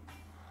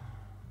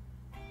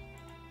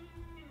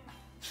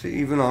 See,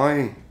 even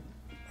I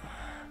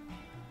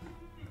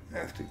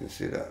have to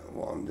consider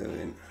what I'm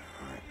doing.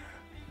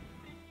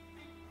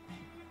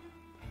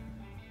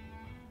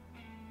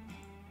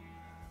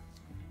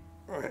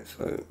 Right,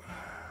 so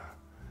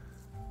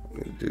I'm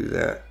going to do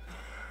that.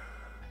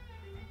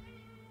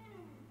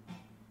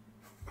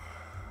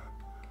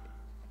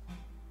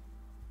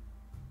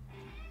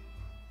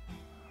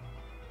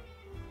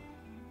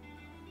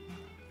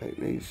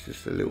 It needs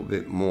just a little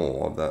bit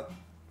more, but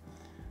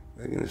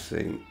we're going to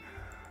see.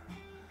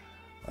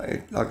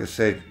 Like I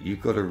said,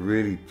 you've got to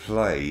really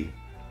play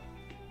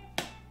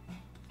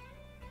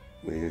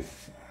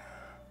with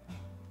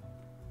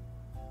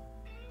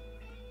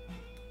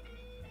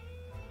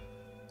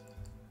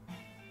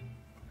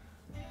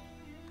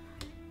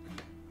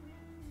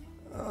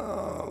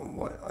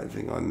I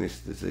think I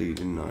missed the Z,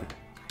 didn't I?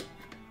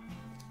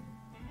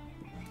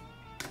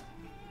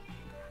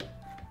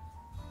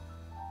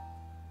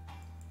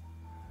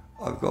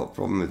 I've got a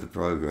problem with the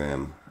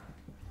program.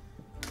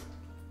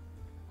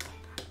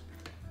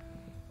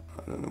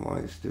 I don't know why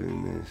it's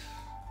doing this.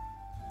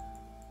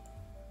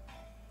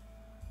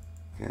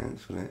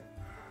 Cancel it.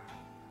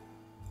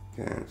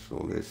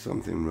 Cancel. There's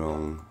something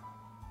wrong.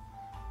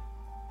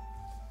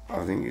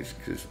 I think it's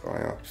because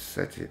I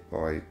upset it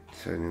by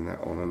turning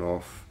that on and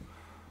off.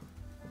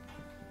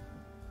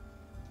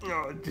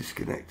 Oh, I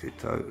disconnected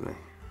totally.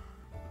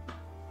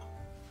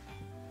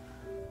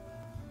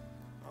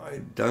 I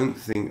don't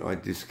think I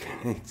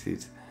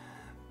disconnected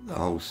the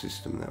whole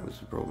system. That was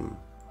the problem.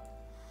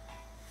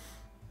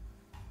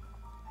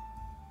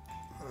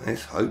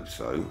 Let's hope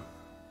so,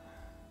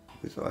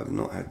 because I have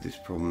not had this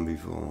problem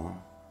before.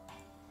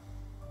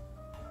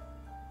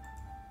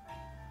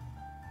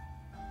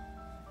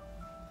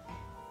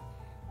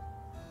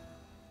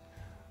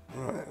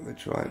 Right, we'll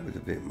try it with a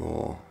bit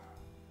more.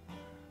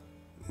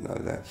 No,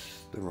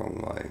 that's the wrong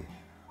way.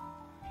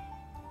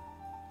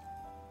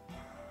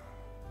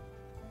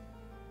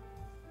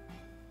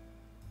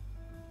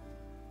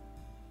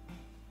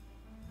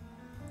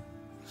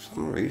 For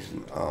some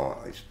reason, oh,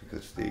 it's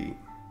because the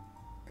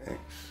X,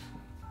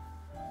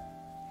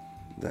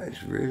 that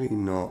is really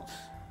not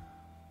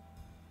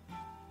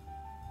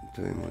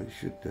doing what it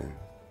should do.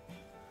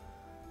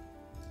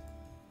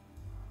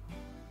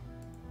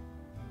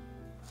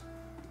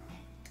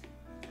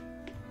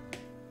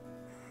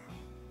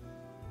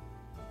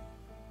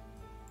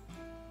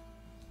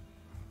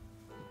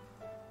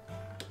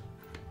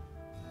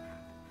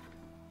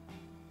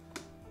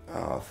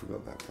 Oh, I forgot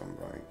about front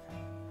brake.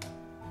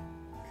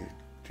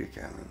 Dick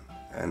Allen.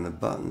 And the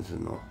buttons are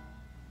not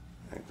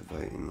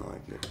activating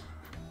like it.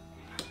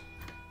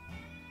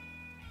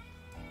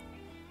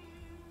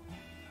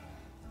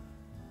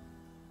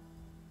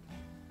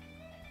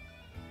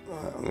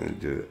 Right, I'm going to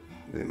do it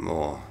a bit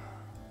more.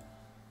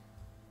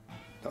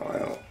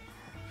 Dial.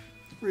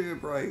 Rear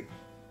brake.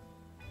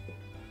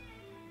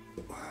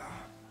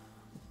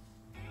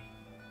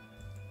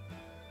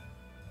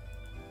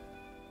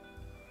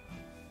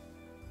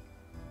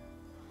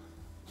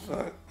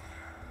 So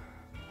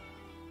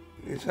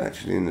it's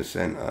actually in the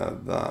center,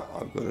 but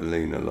I've got to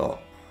lean a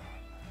lot.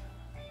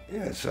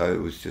 Yeah, so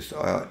it was just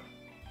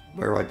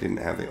where I didn't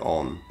have it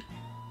on.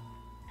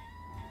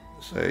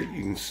 So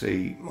you can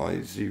see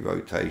my Z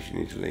rotation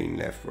is lean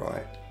left,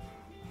 right,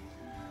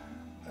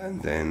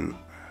 and then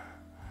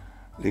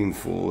lean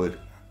forward,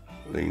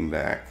 lean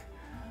back.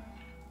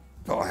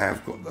 But I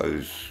have got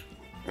those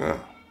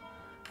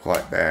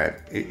quite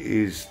bad. It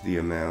is the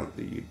amount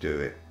that you do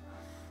it.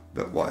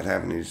 But what had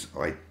happened is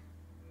I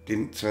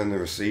didn't turn the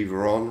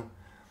receiver on,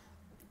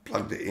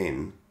 plugged it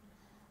in,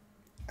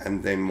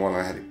 and then while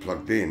I had it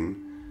plugged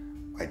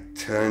in, I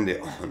turned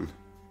it on,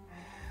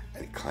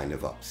 and it kind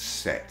of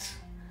upset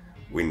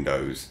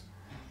Windows.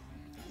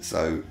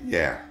 So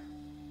yeah,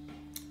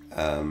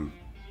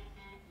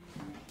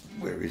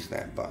 where is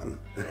that button?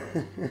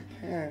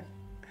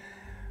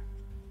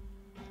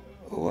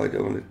 Oh, I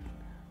don't want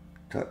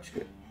to touch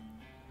it.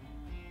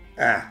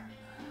 Ah,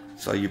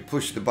 so you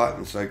push the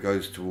button so it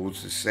goes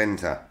towards the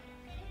center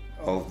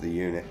of the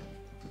unit,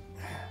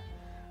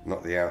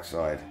 not the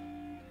outside.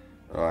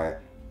 Right.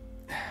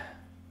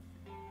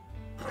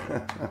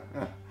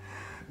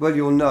 Well,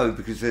 you'll know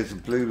because there's a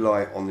blue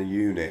light on the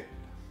unit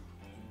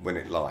when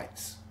it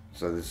lights.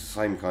 So there's the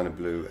same kind of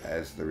blue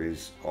as there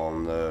is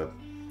on the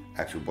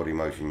actual body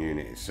motion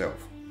unit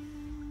itself.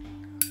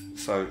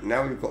 So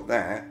now we've got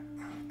that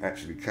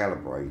actually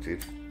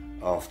calibrated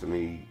after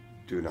me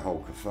doing a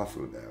whole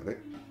kerfuffle about it.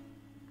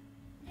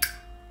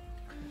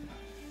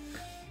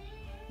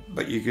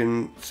 But you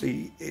can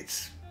see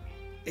it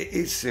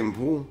is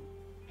simple,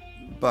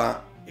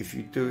 but if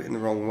you do it in the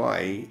wrong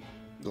way,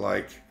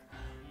 like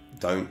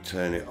don't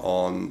turn it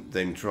on,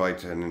 then try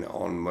turning it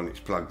on when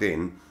it's plugged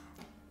in,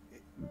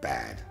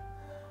 bad.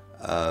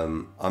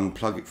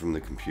 Unplug it from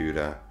the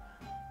computer,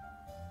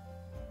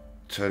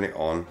 turn it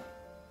on,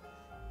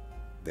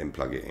 then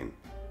plug it in.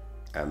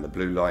 And the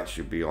blue light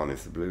should be on.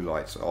 If the blue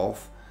light's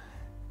off,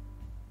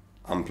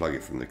 unplug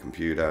it from the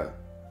computer,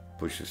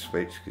 push the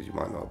switch because you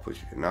might not have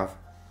pushed it enough,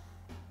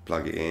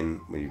 plug it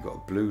in. When you've got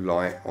a blue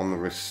light on the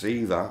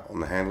receiver on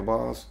the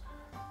handlebars,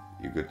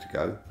 you're good to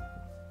go.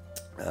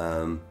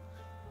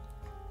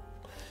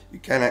 You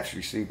can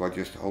actually see by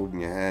just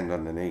holding your hand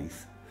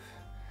underneath.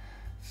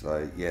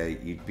 So yeah,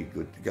 you'd be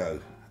good to go.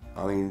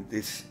 I mean,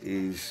 this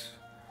is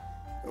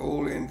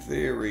all in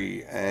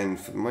theory, and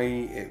for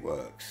me it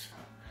works.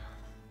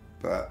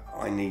 But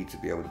I need to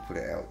be able to put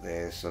it out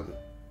there so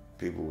that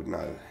people would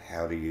know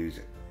how to use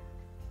it.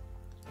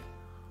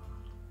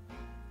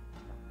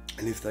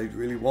 And if they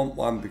really want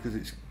one, because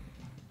it's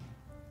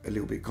a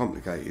little bit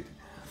complicated.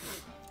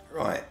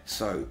 Right,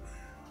 so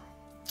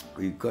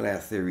we've got our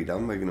theory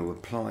done. We're going to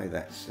apply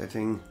that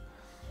setting.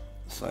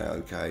 Say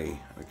okay,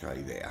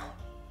 okay there.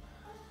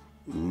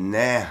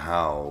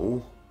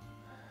 Now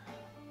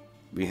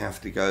we have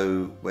to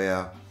go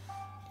where,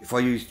 if I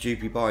use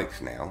GP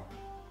bikes now,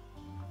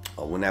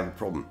 I wouldn't have a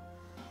problem.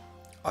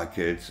 I'd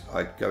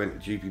go into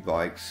GP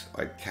Bikes,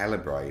 I'd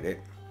calibrate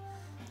it,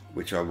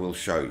 which I will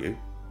show you.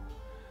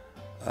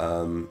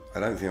 I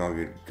don't think I'm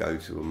going to go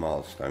to a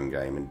milestone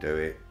game and do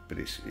it, but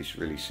it's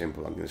really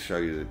simple. I'm going to show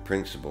you the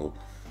principle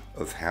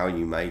of how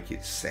you make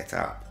it set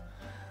up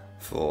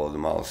for the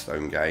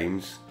milestone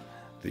games,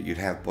 that you'd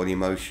have body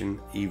motion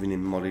even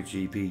in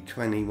MotoGP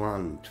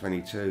 21,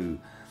 22,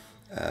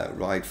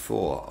 Ride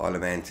 4, Isle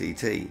of Man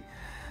TT.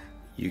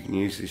 You can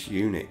use this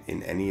unit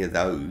in any of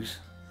those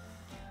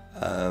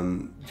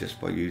just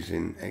by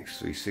using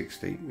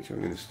X360, which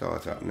I'm going to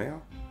start up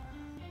now.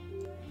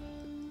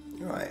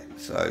 Right,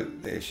 so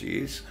there she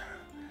is.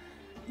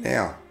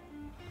 Now,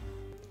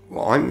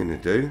 what I'm going to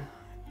do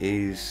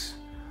is,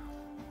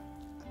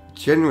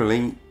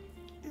 generally,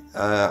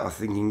 I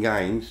think in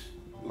games,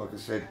 like I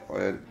said,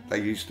 they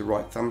use the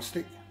right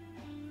thumbstick.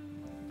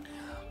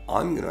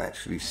 I'm going to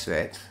actually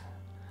set,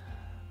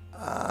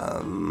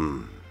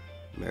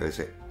 where is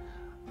it?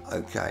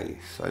 Okay,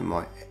 so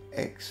my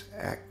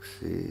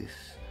X-axis.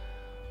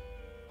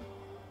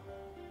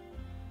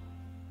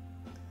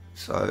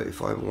 So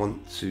if I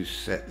want to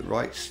set the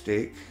right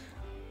stick,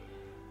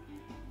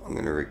 I'm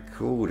going to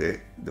record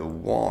it. The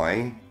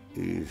Y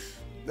is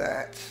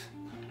that.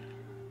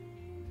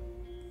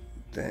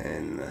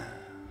 Then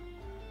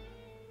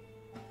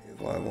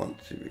if I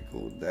want to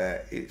record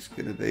that, it's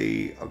going to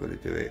be, I've got to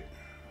do it.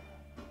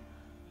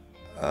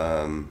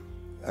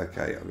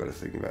 Okay, I've got to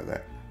think about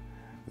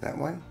that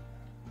way.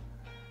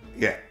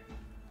 Yeah.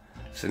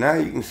 So now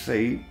you can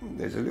see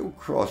there's a little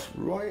cross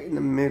right in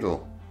the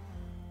middle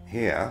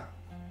here.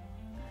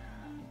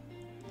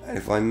 And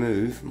if I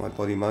move my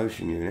body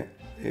motion unit,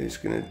 it's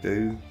going to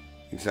do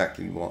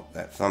exactly what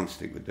that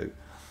thumbstick would do.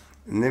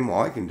 And then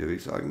what I can do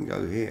is I can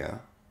go here.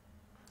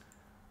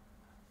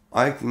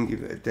 I can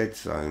give it a dead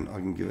zone. I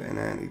can give it an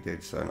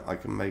anti-dead zone. I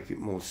can make it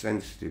more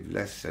sensitive,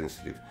 less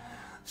sensitive.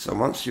 So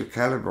once you're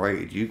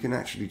calibrated, you can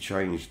actually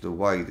change the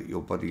way that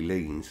your body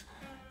leans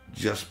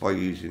just by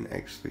using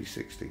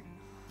X360.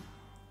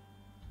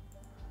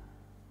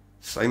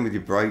 Same with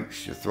your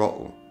brakes, your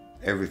throttle,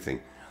 everything.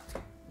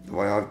 The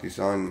way I've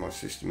designed my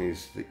system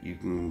is that you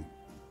can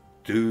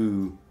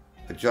do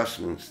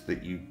adjustments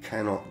that you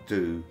cannot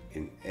do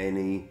in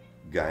any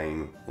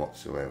game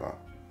whatsoever.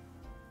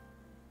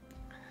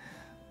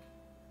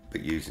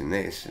 But using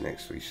this in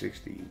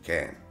X360 you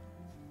can.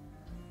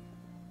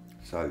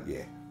 So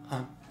yeah,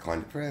 I'm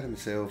kind of proud of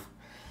myself.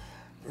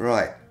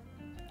 Right,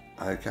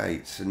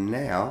 okay, so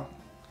now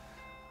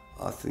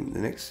I think the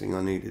next thing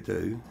I need to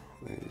do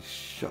is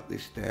shut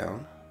this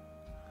down.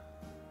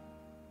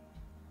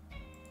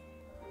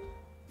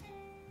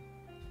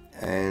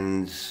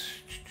 And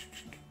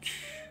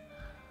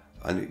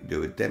I need to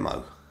do a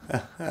demo.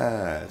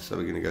 So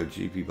we're going to go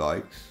GP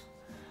Bikes.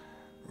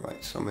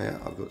 Right, somewhere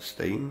I've got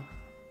Steam.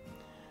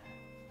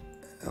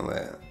 And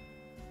we're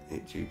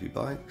hit GP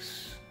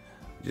Bikes.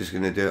 I'm just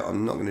going to do it.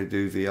 I'm not going to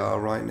do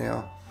VR right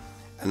now.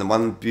 And the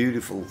one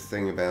beautiful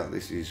thing about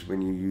this is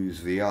when you use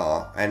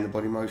VR and the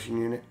body motion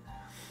unit,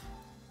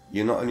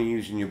 you're not only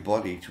using your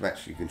body to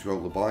actually control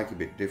the bike a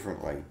bit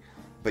differently,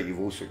 but you've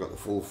also got the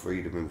full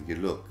freedom of your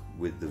look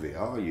with the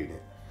VR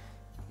unit.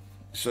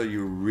 So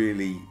you're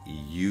really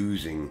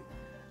using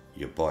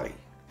your body.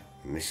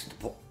 And this is the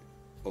point.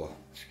 Oh,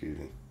 excuse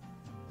me.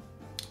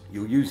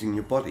 You're using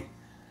your body.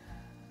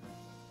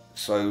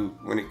 So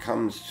when it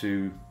comes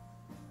to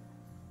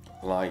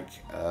like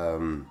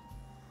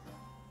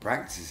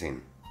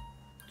practicing,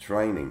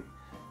 training,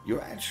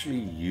 you're actually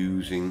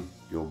using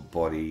your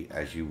body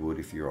as you would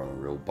if you're on a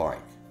real bike.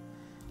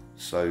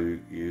 So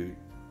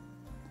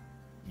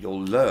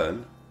you'll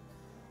learn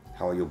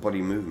how your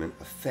body movement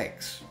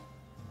affects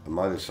a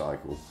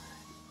motorcycle.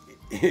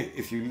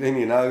 If you're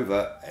leaning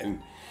over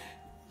and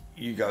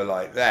you go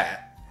like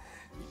that,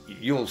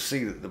 you'll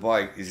see that the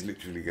bike is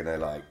literally going to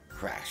like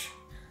crash,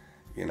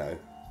 you know.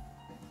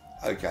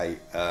 Okay,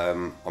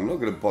 I'm not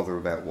going to bother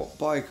about what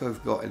bike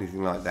I've got,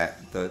 anything like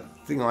that. The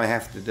thing I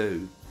have to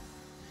do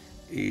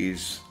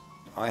is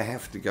I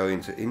have to go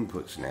into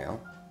inputs now,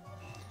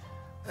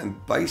 and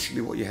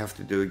basically what you have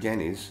to do again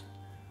is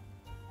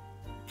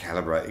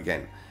calibrate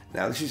again.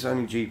 Now this is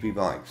only GP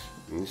Bikes,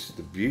 and this is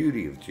the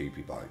beauty of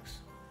GP Bikes.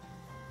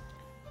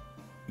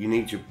 You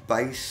need your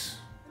base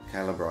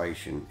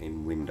calibration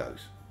in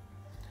Windows,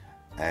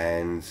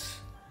 and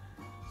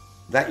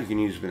that you can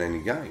use with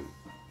any game.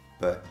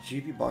 But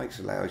GP Bikes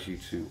allows you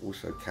to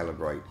also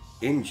calibrate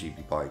in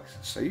GP Bikes,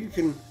 so you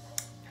can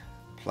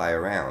play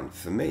around.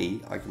 For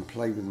me, I can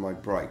play with my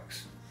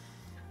brakes,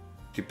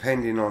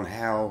 depending on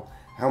how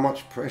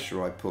much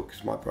pressure I put,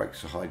 because my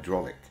brakes are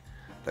hydraulic.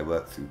 They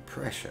work through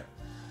pressure,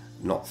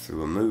 not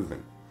through a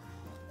movement.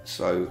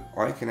 So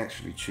I can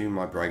actually tune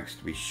my brakes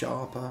to be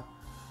sharper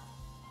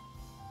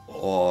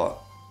or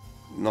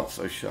not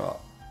so sharp.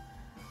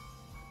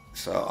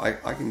 So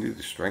I can do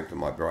the strength of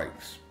my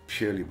brakes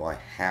purely by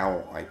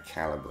how I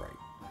calibrate.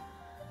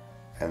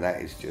 And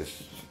that is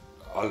just,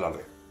 I love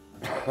it.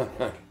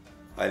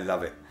 I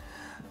love it.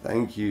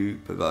 Thank you,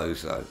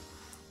 Pavoso.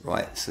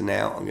 Right, so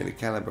now I'm going to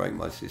calibrate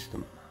my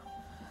system.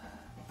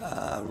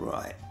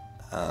 Right,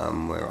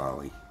 where are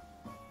we?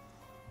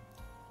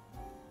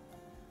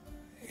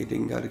 It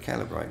didn't go to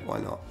calibrate, why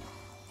not?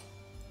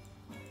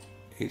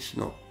 It's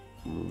not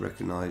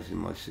recognising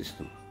my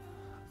system.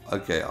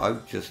 Okay,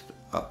 I've just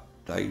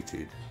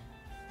updated.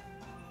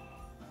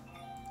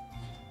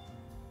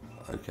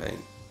 Okay.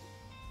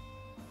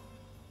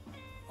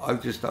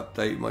 I've just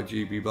updated my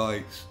GB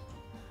bytes.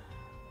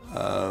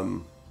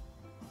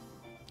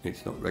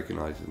 It's not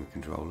recognising the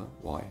controller.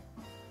 Why?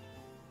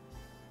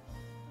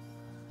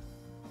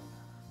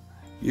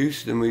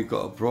 Houston, we've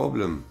got a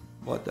problem.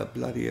 What the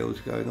bloody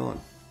hell's going on?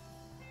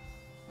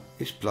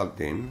 It's plugged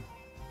in.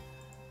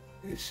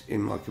 It's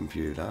in my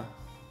computer.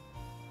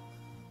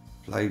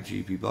 Play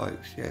GB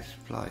bytes. Yes,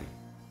 play.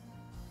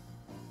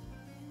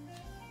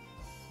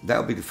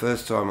 That'll be the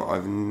first time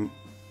I've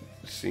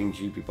seen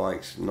GB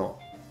bytes not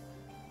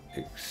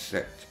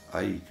accept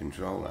a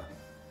controller.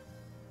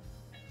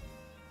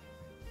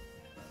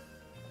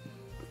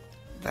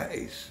 That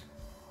is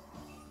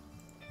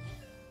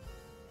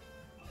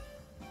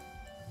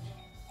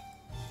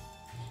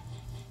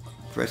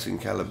pressing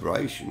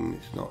calibration,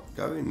 it's not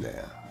going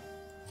there.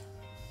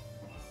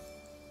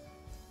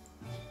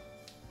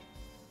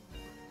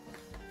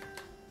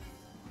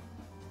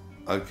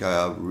 Okay,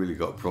 I've really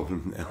got a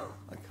problem now.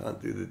 I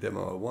can't do the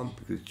demo I want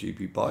because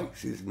GB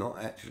bytes is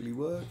not actually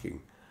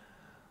working.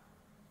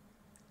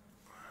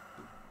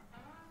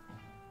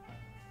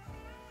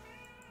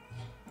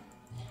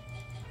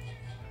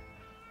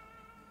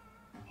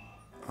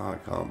 I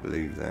can't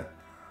believe that.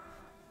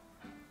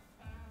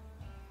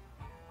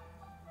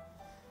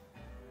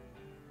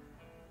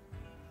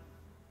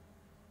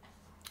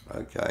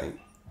 Okay.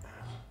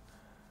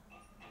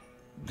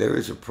 There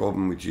is a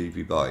problem with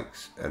GB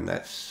bytes, and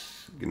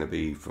that's going to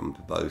be from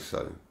the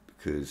BOSO,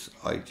 because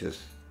I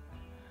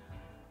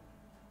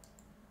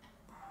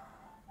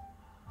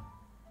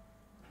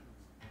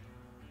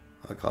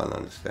can't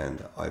understand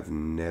that. I've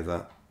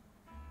never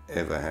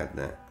ever had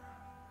that.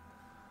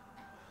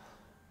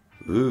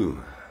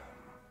 Ooh,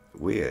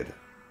 weird.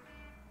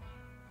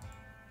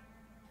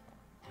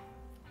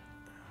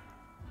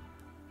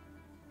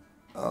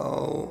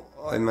 Oh,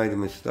 I made a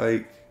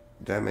mistake.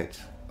 Damn it.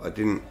 I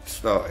didn't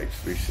start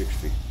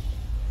X360.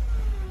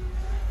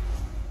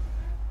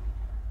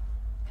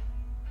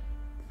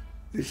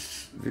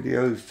 This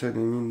video is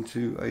turning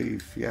into a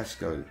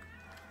fiasco.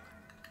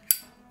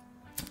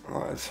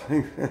 Right,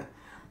 so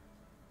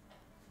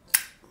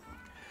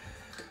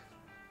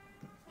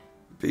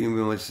being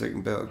with my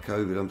second bout of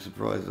COVID, I'm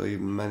surprised I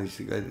even managed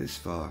to go this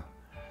far.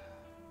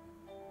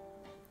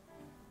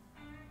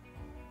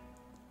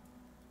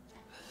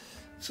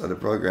 So the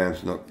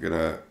program's not going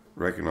to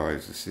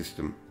recognize the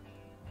system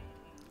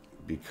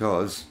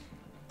because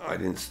I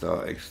didn't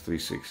start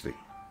X360.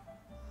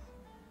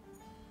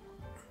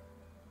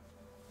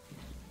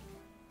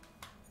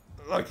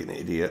 Like an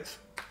idiot.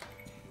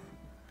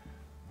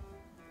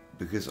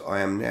 Because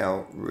I am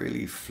now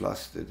really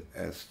flustered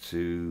as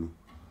to...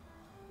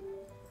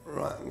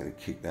 Right, I'm going to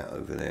kick that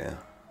over there.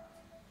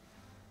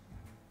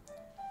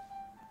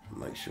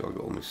 Make sure I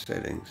got all my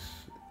settings.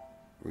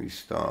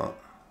 Restart.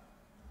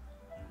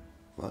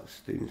 What?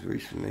 Steam's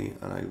recently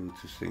unable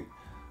to sync.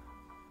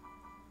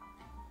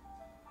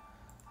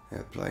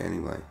 Yeah, play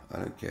anyway. I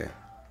don't care.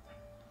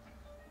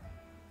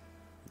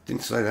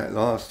 Didn't say that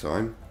last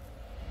time.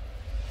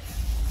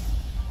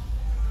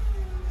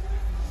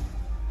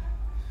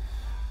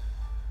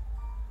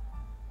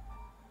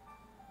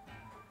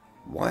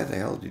 Why the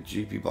hell did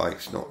GB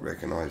bytes not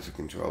recognize the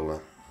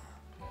controller?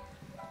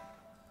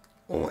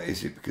 Or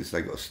is it because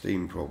they got a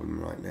Steam problem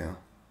right now?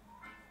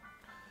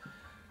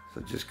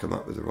 So just come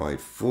up with the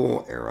RAID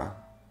 4 error,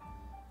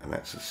 and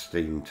that's a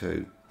Steam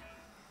too.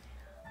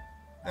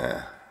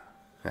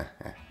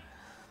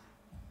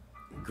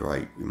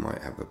 Great, we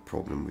might have a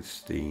problem with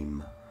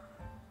Steam.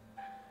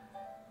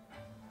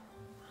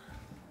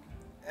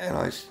 And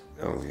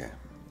oh yeah.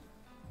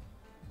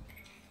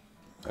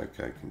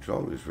 Okay,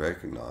 controllers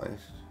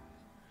recognized.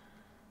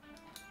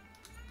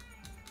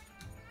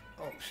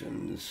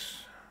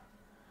 Options,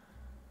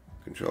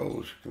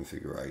 controls,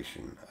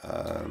 configuration.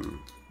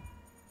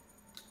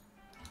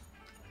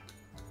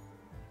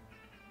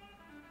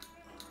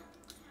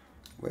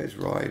 Where's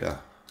Rider?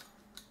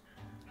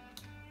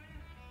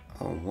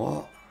 Oh,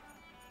 what?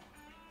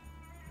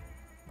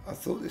 I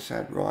thought this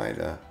had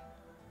Rider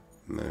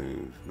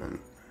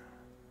movement.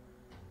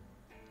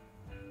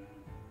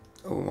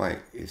 Oh wait,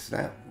 is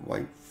that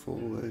wait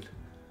forward,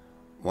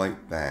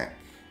 wait back?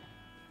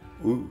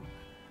 Ooh.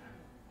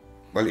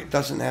 Well, it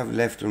doesn't have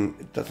left and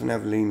it doesn't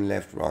have lean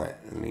left, right,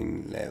 and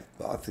lean left.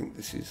 But I think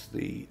this is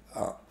the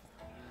up.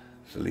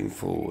 So lean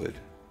forward.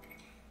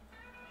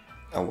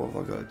 Oh, what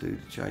have I got to do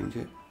to change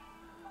it?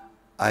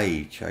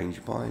 A,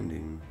 change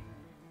binding.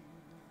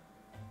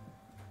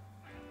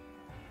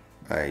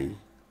 A.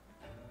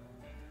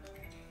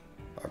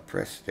 I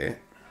pressed it.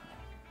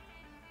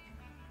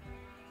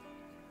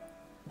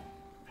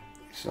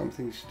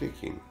 Something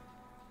sticking.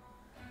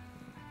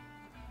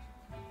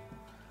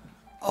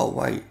 Oh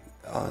wait.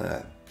 Oh,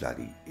 that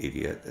bloody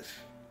idiot.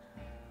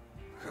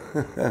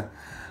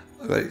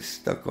 I got it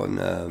stuck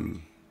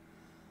on,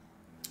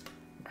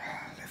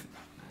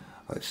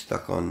 it's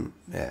stuck on,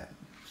 yeah,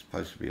 it's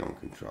supposed to be on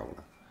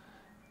controller.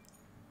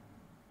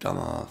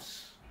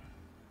 Dumbass.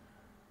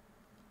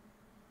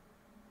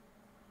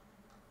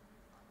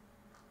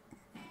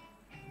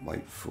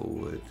 Wait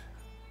forward.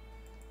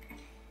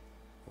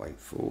 Wait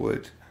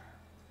forward.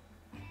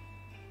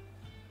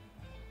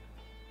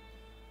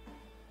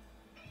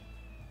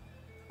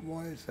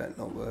 Why is that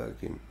not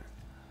working?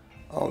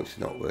 Oh, it's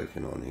not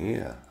working on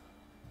here.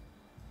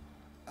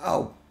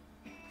 Oh,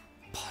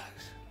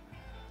 bollocks.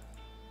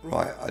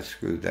 Right, I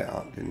screwed that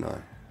up, didn't I?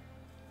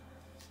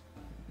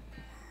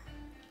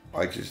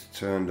 I just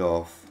turned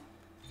off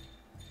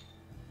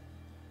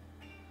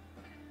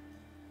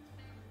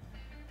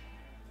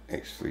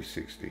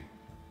X360.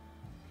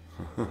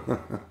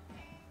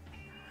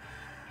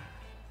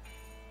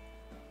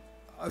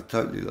 I've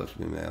totally lost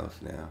my mouse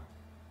now.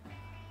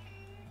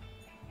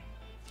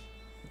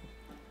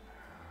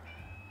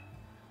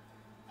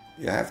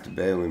 You have to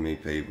bear with me,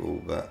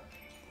 people, but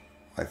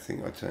I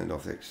think I turned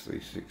off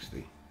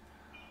X360.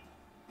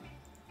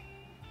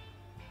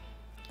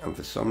 And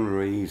for some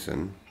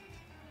reason,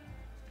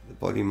 the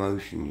body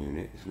motion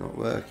unit is not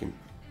working.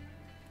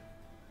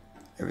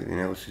 Everything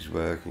else is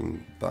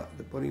working, but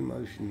the body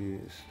motion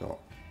unit has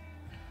stopped.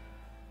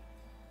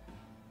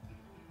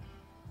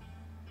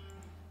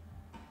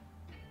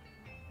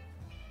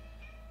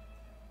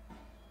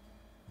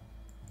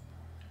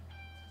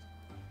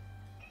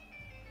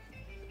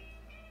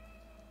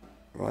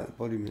 Right, the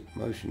body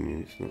motion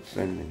unit's not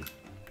sending.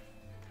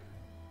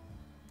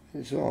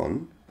 It's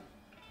on.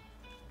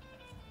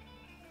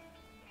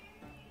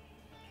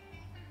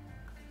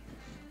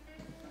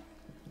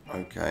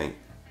 Okay.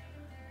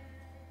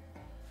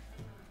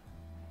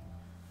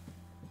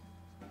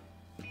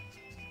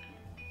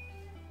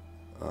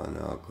 Oh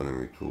no, I've gone and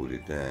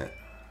recorded that.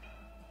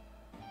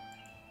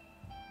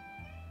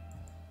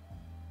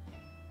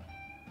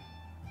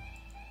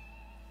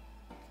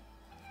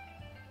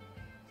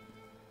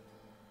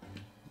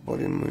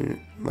 Body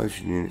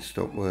motion unit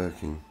stopped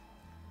working.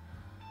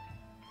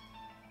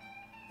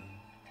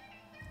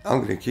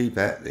 I'm going to keep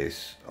at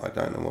this. I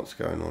don't know what's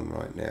going on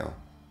right now.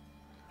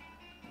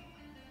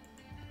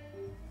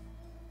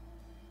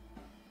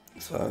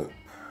 So,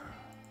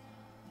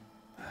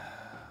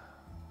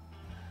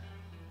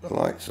 the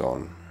light's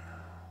on.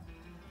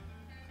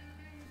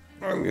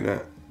 I'm going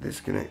to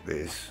disconnect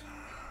this.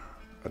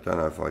 I don't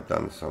know if I've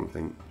done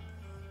something.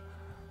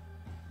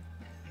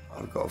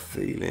 I've got a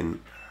feeling.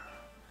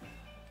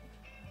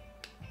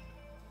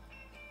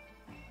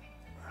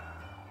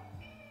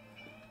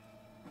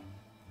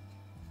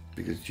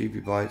 Because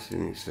GB Bytes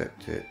didn't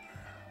accept it.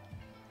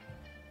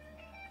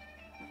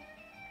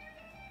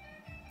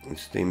 And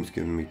Steam's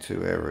given me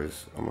 2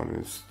 errors. I'm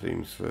wondering if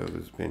Steam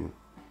server's been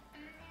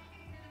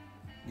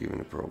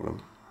given a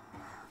problem.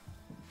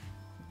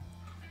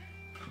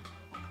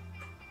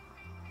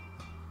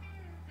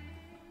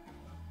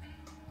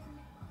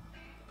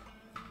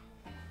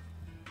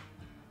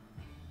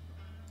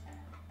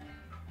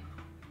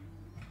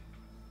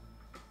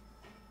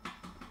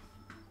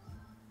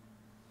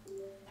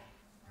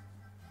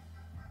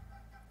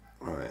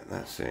 Right,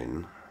 that's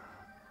in.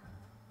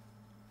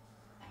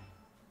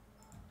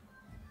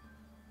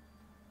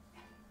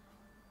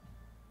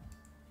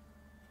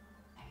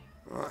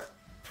 Right,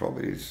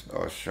 properties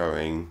are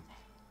showing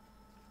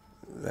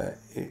that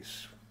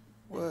it's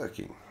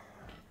working.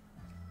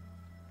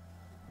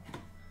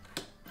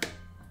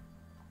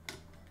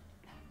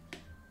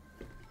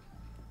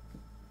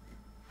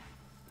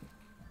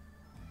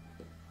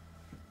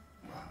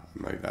 I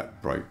made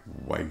that brake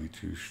way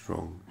too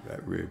strong,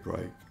 that rear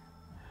brake.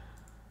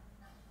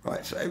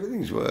 Right, so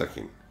everything's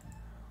working.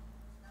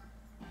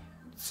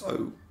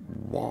 So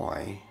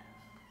why?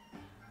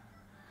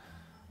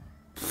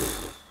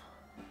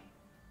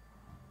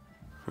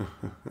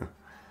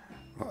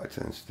 Right, I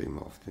turned Steam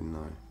off, didn't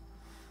I?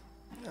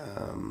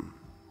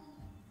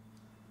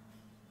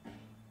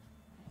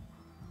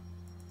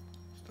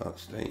 Start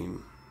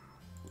Steam,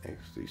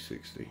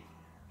 X360.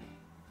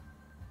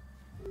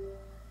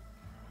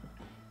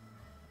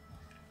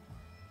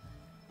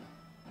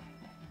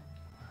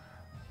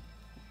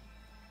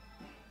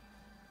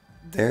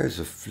 There's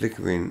a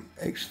flickering,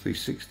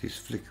 X360 is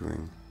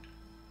flickering.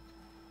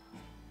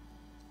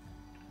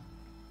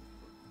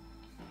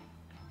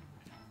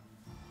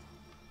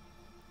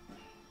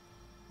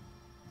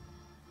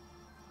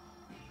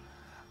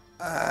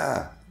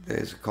 Ah,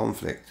 there's a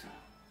conflict.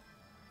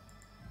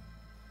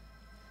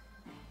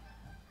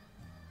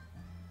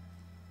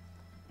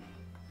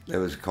 There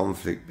was a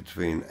conflict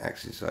between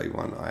Axis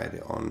A1. I had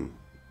it on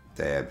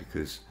there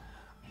because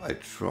I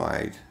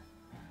tried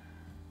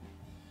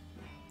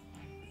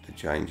to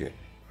change it.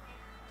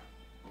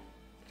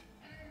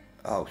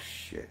 Oh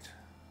shit.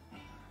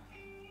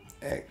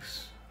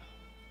 X.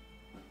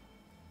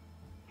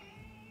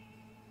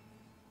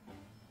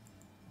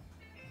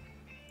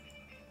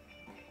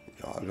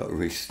 Oh, I've got to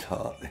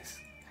restart this.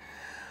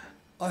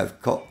 I've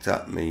cocked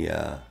up me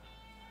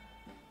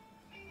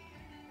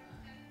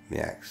my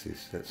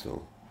axis, that's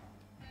all.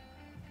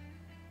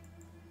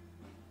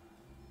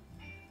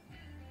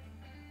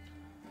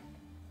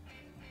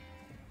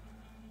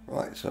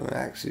 Right, so my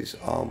axes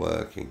are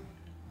working.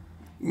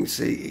 You can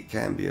see it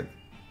can be a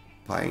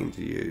pain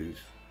to use.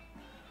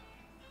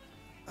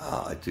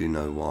 I do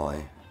know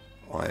why.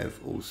 I have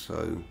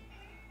also,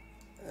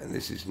 and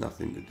this is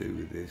nothing to do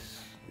with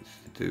this, it's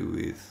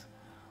to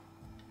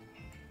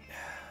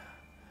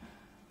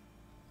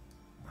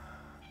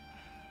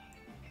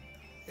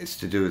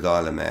do with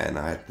Isle of Man.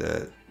 I had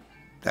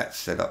that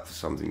set up for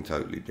something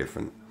totally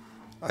different.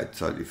 I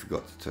totally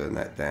forgot to turn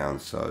that down,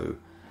 so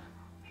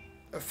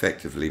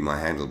effectively my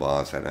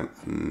handlebars had a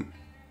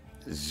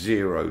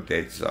zero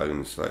dead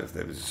zone, so if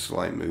there was a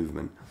slight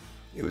movement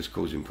it was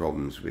causing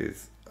problems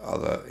with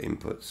other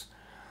inputs.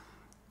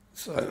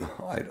 So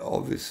I'd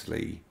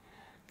obviously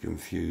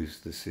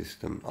confused the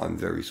system. I'm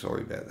very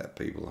sorry about that,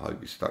 people. I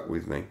hope you stuck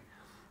with me.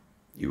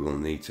 You will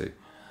need to.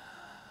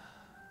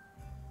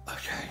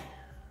 Okay.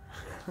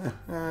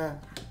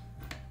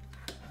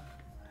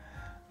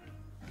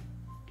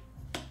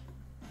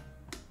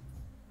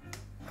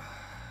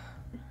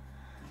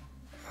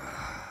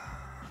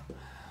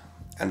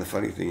 And the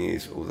funny thing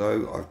is,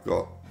 although I've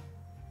got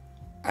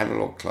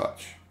analog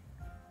clutch,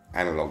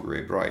 analog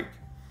rear brake,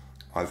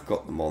 I've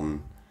got them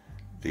on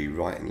the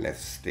right and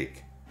left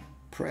stick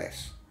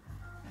press.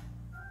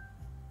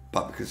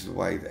 But because of the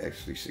way that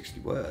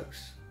X360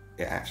 works,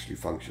 it actually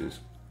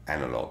functions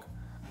analog,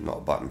 not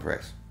a button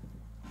press.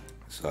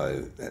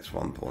 So that's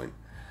one point.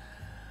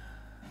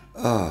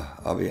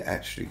 Are we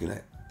actually going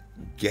to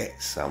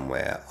get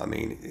somewhere? I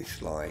mean,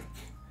 it's like,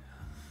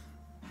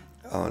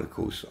 oh, and of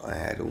course I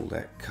had all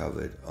that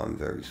covered. I'm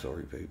very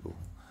sorry, people.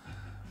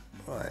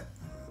 Right,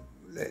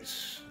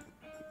 let's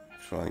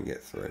try and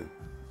get through.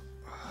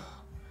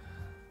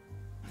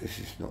 This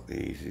is not the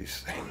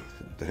easiest thing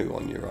to do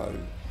on your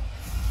own.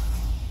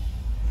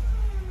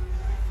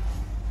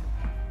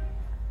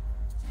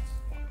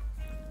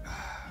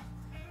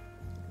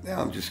 Now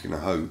I'm just going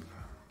to hope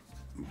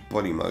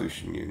body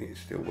motion unit is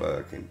still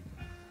working.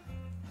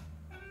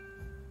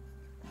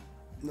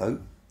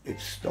 Nope,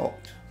 it's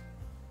stopped.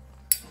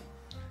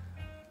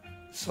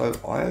 So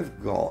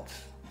I've got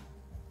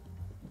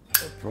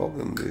a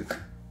problem with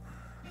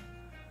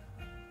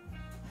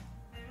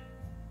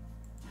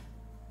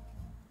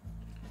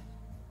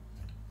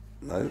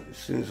as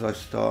soon as I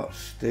start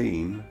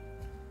steam,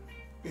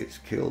 it's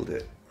killed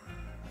it.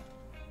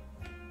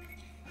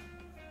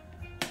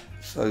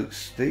 So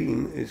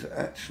steam is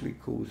actually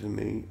causing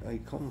me a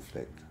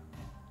conflict.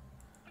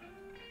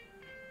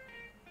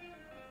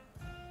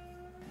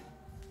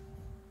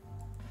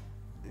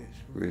 It's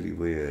really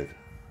weird.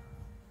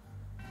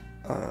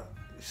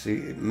 See,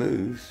 it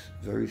moves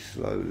very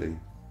slowly.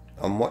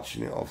 I'm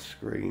watching it off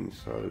screen,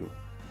 so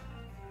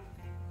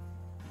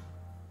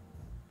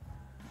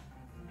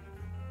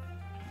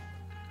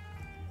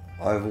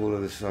I've all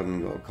of a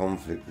sudden got a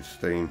conflict with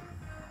steam.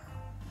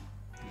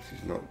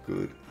 This is not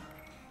good.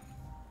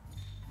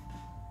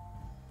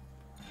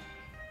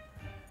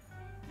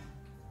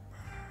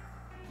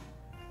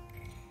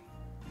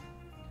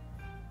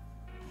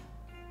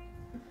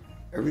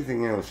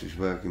 Everything else is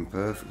working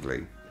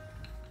perfectly,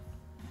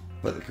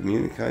 but the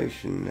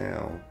communication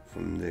now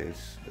from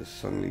this has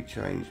suddenly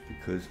changed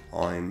because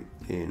I'm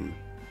in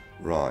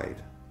ride.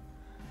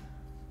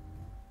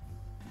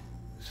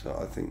 So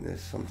I think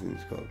there's something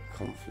that's got a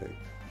conflict.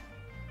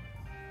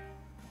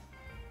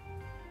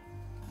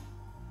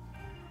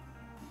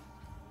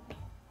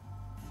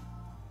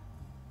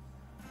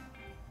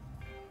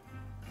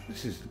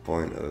 This is the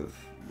point of,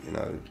 you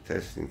know,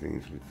 testing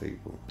things with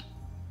people.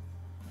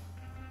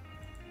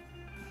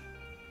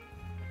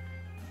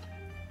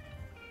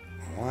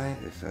 Why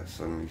is that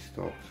suddenly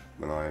stopped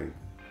when I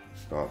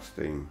start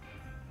steam?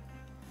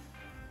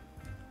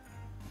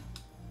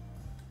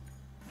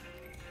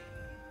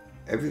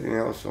 Everything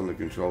else on the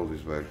controls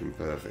is working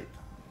perfect.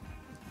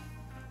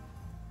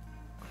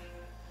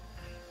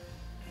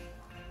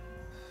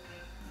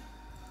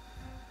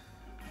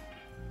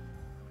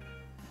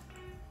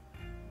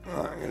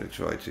 Right, I'm going to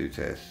try 2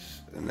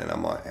 tests and then I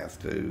might have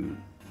to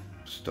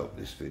stop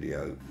this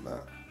video,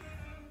 but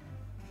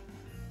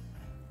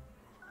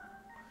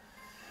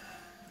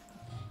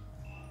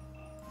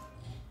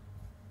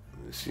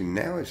see,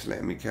 now it's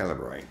letting me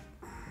calibrate.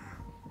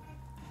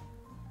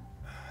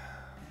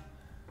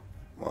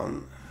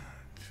 1,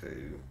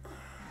 2.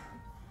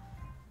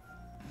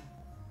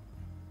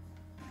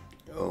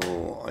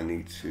 Oh, I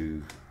need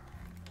to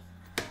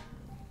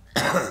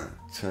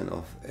turn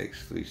off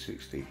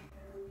X360.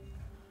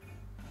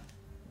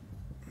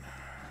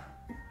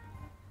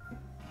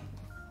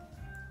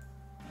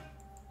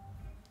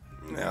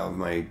 Now I've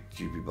made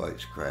GP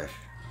Bytes crash.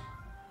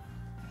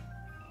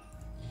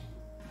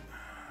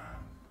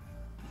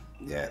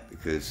 Yeah,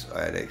 because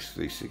I had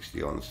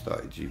X360 on,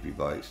 started GP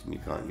Bytes, and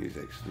you can't use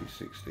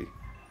X360.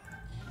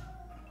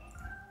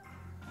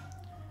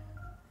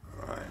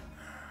 Right.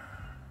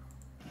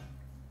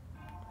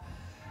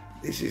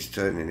 This is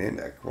turning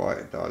into quite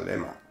a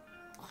dilemma.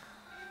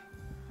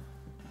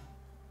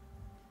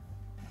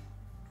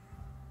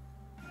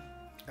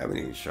 Haven't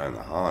even shown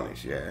the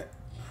harness yet.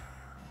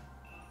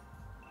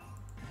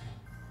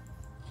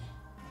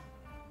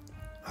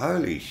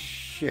 Holy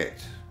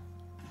shit.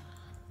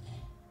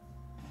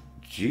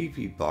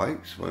 GP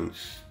bikes won't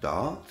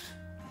start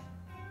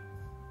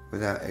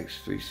without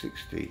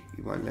X360.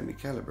 You won't let me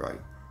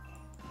calibrate.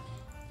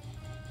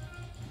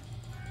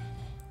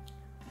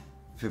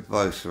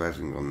 Fibosa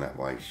hasn't gone that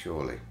way,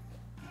 surely.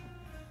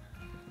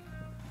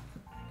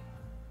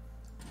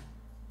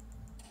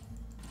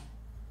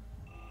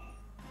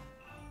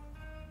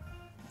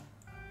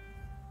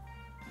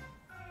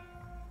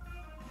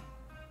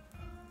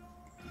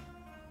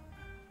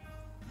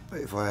 But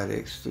if I had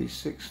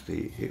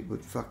X360, it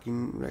would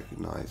fucking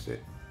recognise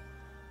it.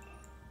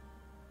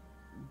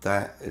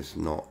 That is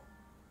not...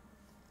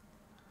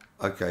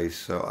 Okay,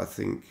 so I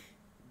think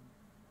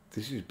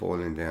this is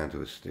boiling down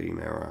to a Steam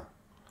error.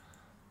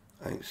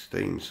 I think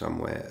Steam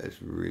somewhere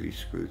has really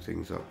screwed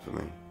things up for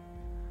me.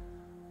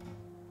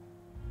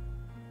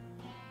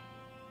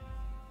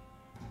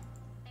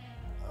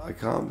 I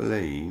can't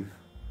believe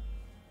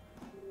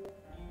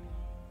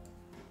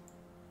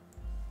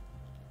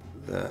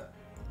that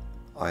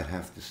I'd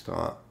have to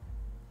start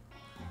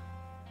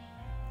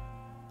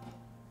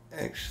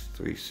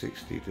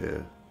X360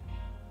 to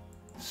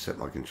set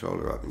my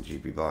controller up in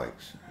GP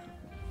bikes.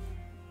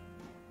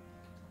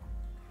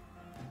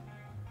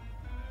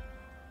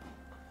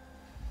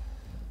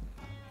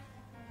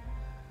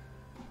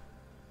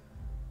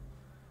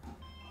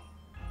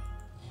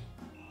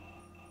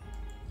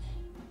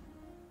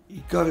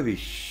 You gotta be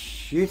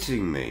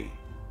shitting me.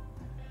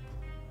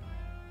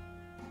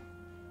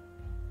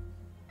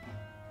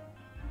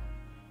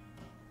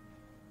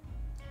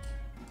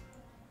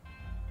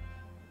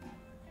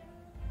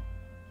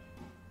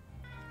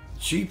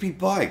 GP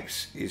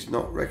Bikes is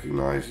not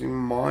recognizing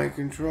my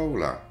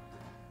controller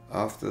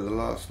after the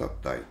last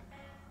update.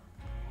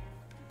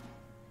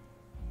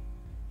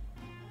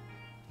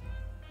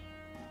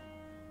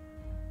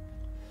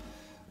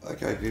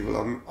 Okay people,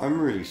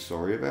 I'm really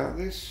sorry about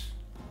this,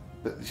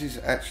 but this is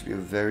actually a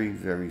very,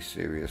 very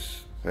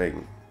serious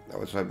thing. I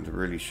was hoping to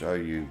really show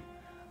you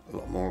a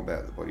lot more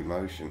about the body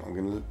motion. I'm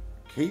going to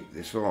keep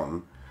this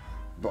on,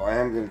 but I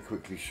am going to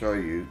quickly show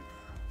you.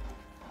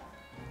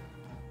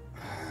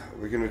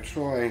 We're going to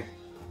try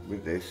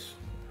with this,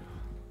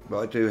 but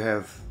I do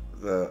have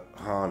the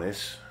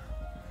harness.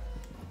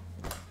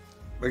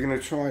 We're going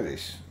to try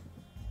this,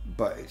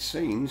 but it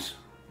seems,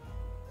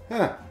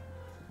 that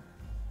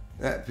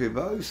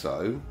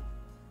Piboso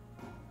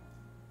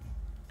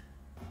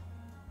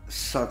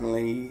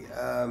suddenly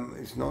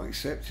is not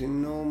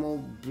accepting normal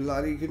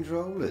bloody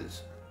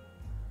controllers,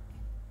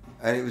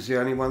 and it was the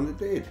only one that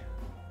did.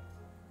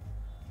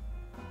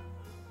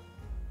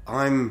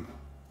 I'm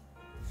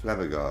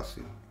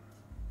flabbergasted.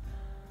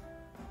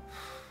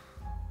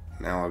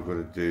 Now I've got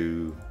to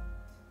do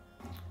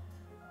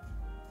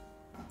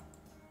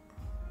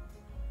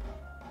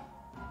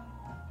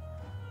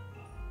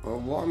well.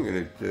 What I'm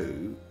going to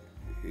do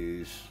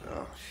is,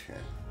 oh shit,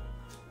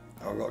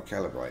 I've got to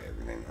calibrate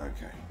everything.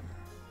 Okay.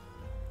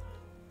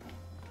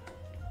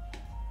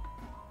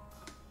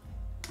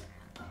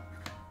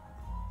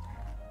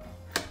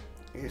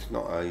 It's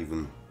not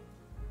even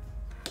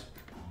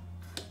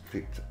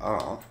picked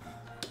up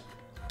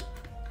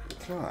the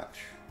clutch.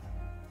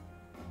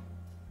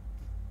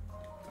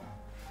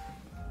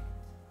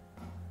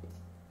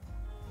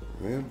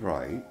 Rear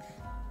brake.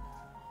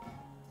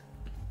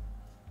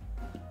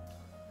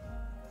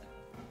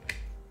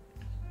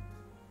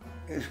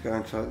 It's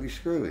going totally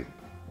screwy.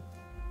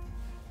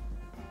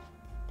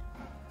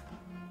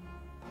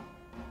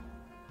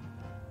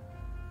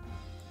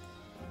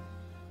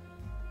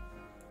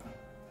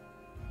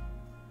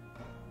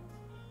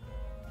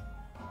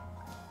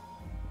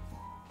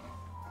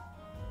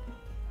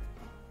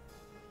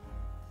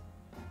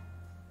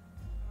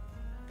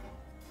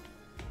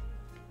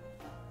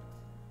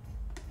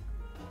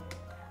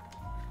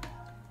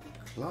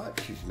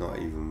 Clutch is not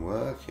even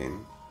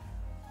working.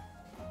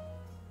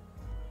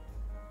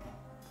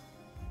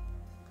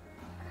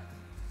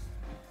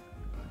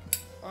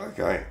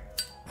 Okay.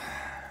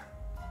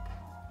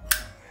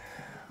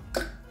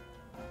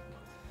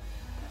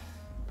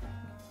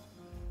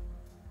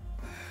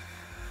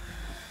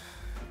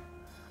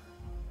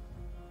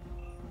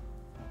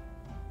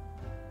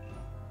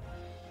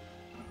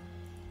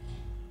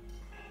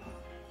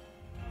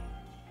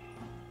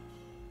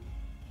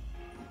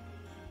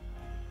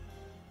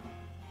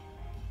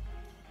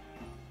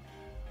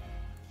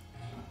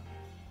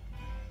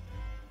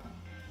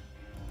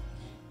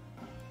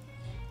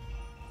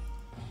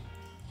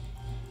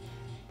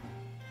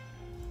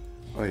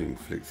 I didn't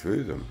flick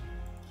through them.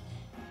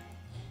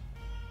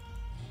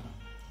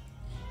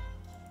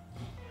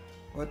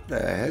 What the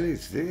hell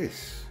is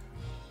this?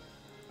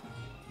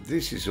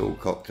 This is all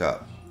cocked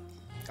up.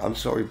 I'm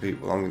sorry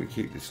people, I'm going to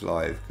keep this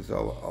live because I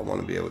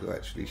want to be able to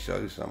actually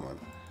show someone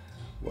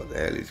what the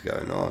hell is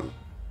going on.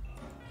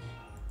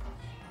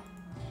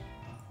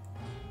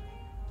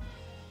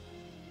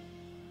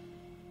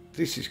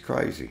 This is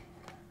crazy.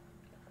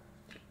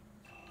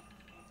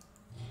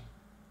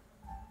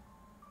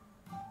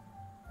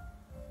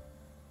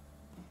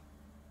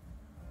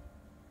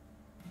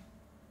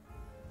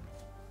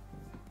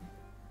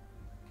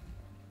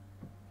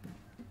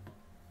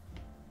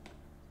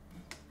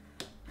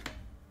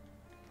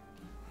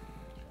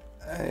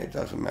 and it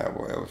doesn't matter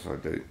what else I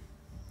do,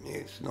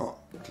 it's not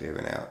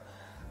clearing out.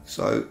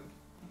 So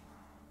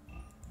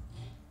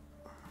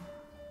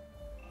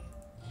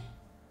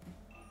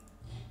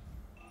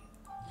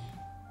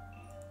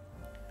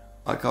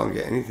I can't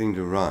get anything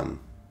to run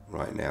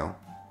right now.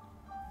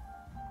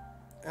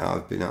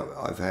 And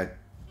I've had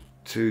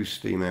 2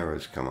 Steam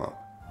errors come up.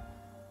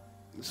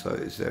 So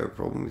is there a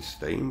problem with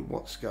Steam?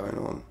 What's going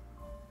on?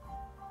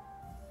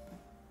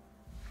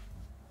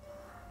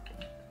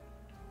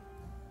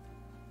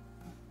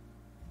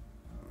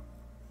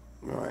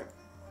 Right.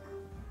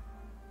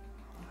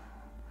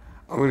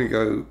 I'm going to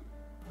go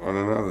on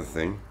another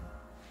thing.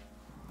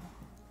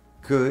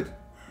 Could,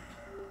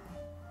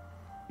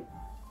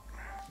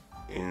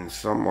 in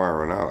some way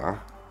or another,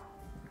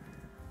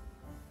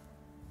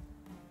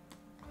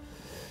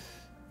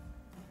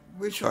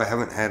 which I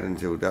haven't had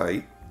until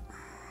date,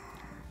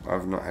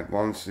 I've not had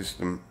one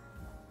system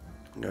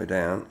go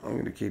down. I'm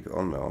going to keep it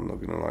on though. I'm not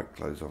going to like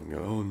close off and go,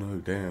 oh no,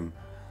 damn.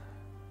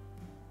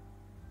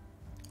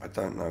 I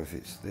don't know if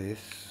it's this.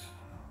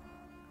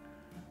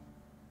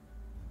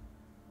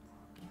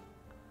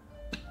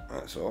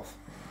 That's off.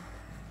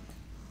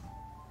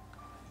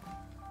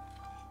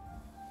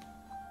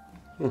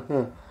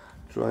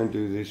 Try and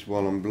do this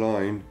while I'm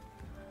blind.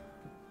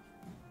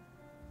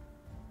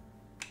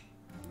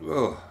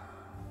 Oh.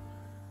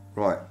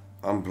 Right,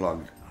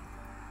 unplugged.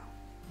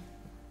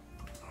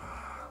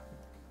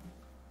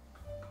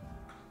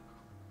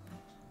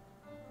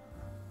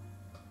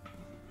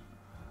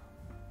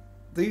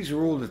 These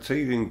are all the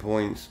teething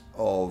points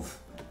of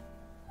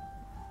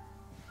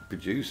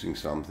producing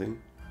something,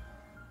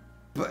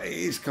 but it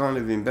is kind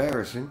of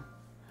embarrassing.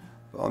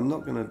 But I'm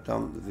not going to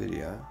dump the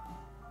video.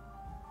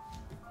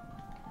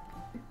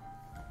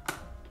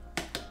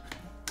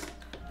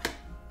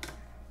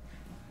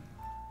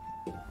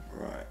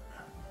 Right,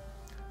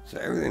 so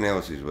everything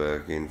else is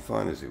working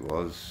fine as it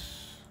was.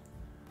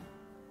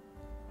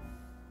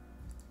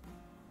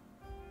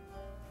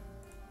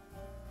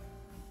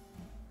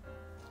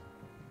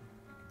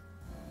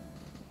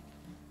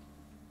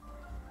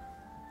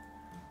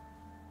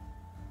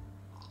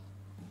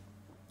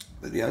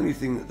 But the only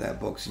thing that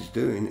box is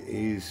doing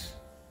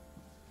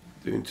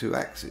 2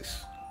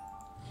 axis.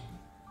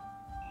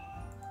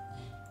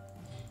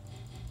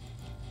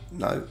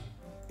 No,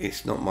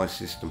 it's not my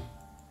system.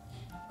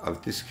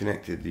 I've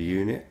disconnected the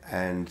unit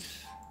and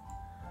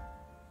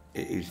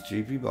it is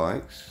GB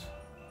Bikes.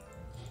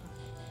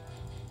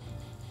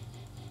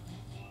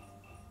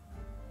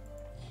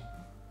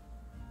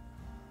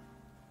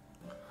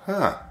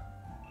 Huh.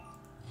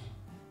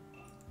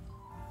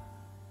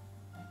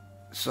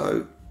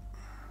 So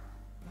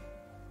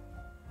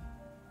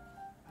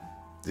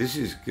this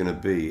is going to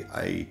be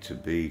a to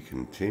be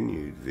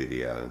continued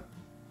video,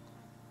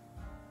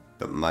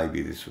 but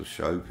maybe this will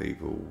show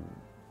people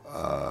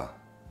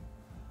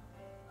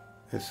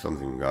there's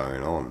something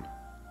going on.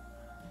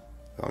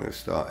 I'm going to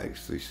start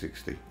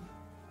X360.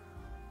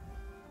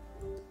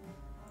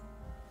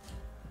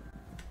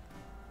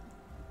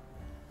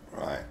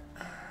 Right.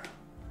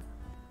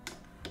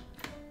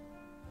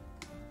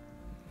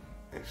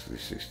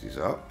 X360's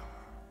up.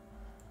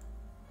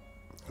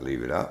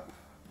 Leave it up.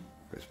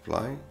 Press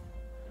play.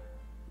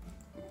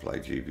 Play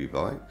GB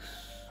Bikes.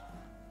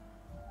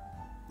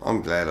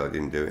 I'm glad I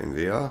didn't do it in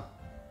VR.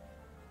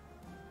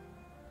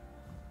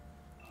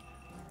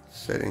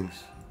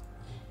 Settings.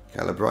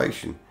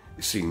 Calibration.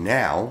 You see,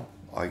 now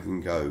I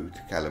can go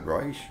to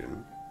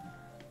calibration.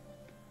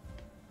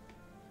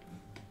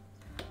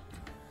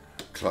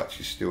 Clutch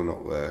is still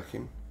not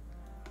working.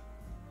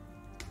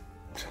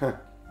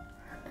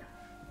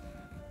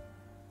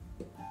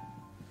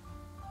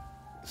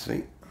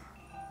 See?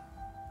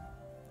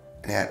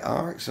 It had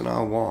RX and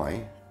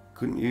RY.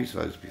 Couldn't use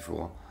those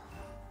before.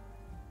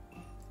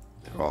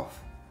 They're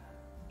off.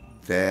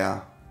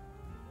 There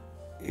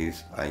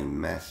is a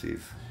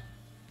massive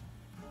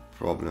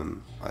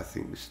problem, I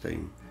think, with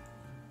Steam.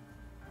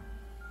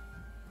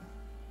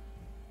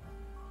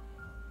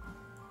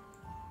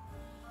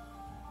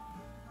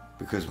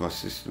 Because my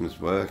system's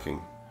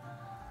working.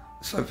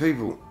 So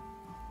people,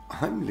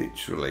 I'm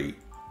literally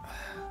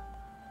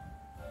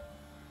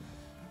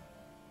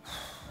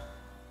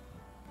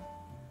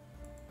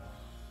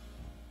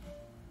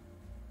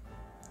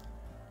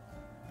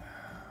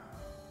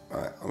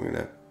right, I'm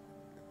gonna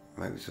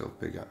make myself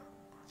bigger.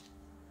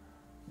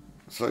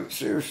 So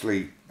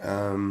seriously,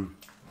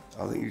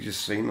 I think you've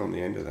just seen on the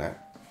end of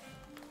that.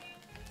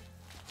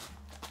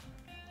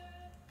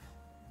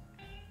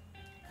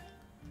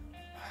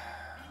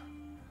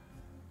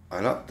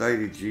 I'd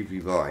updated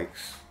GB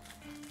Bikes,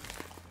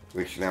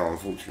 which now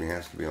unfortunately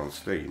has to be on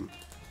Steam,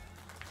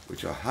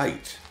 which I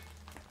hate.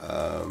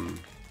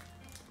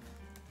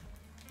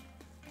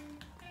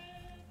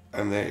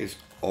 And there is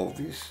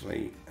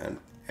obviously an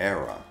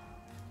error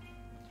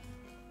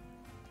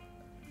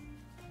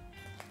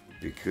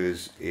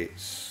because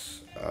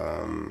it's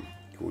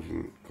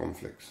causing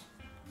conflicts.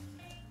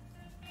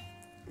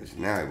 Because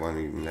now it won't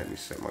even let me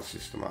set my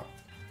system up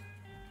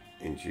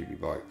in GB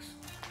Bikes.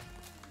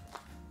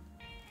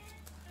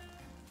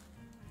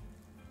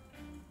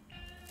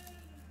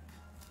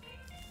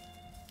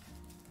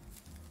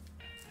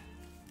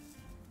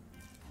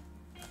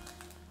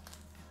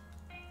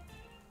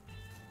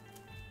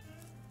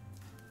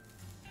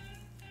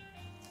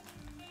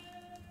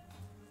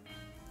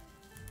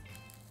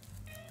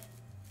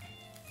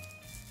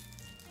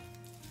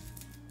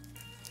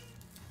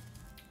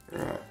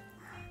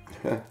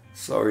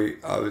 Sorry,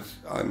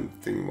 I'm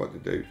thinking what to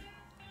do.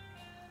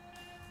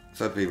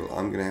 So people,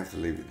 I'm going to have to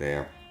leave it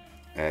there,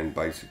 and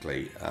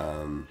basically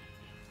I'm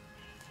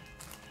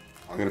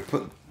going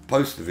to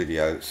post the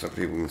video so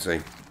people can see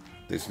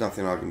there's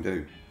nothing I can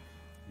do.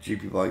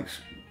 GP Bikes,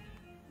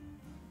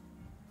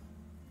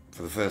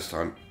 for the first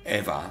time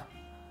ever,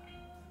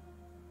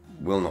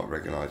 will not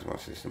recognise my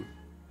system.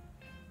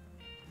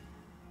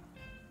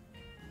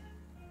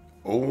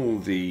 All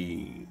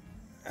the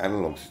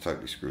analogs are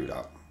totally screwed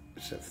up,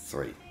 except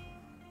for 3.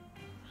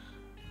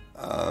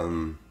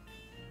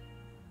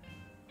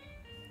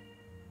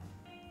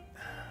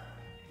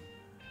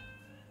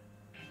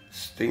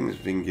 Steam has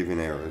been giving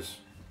errors,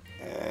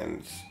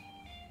 and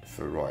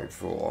for Ride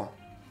 4,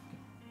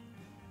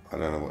 I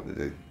don't know what to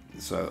do.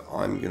 So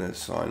I'm going to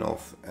sign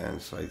off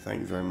and say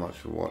thank you very much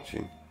for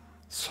watching.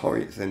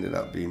 Sorry it's ended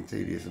up being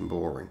tedious and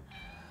boring.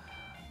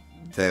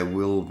 There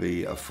will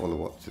be a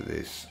follow-up to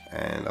this,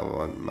 and I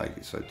won't make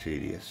it so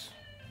tedious.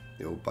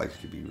 It will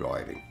basically be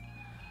riding.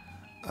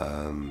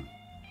 And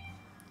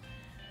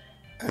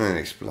an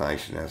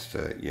explanation as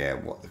to, yeah,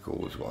 what the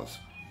cause was.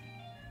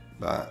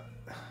 But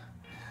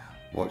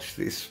watch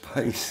this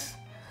space.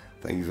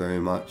 Thank you very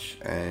much,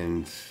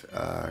 and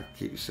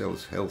keep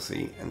yourselves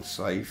healthy and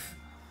safe.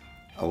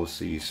 I will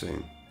see you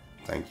soon.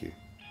 Thank you.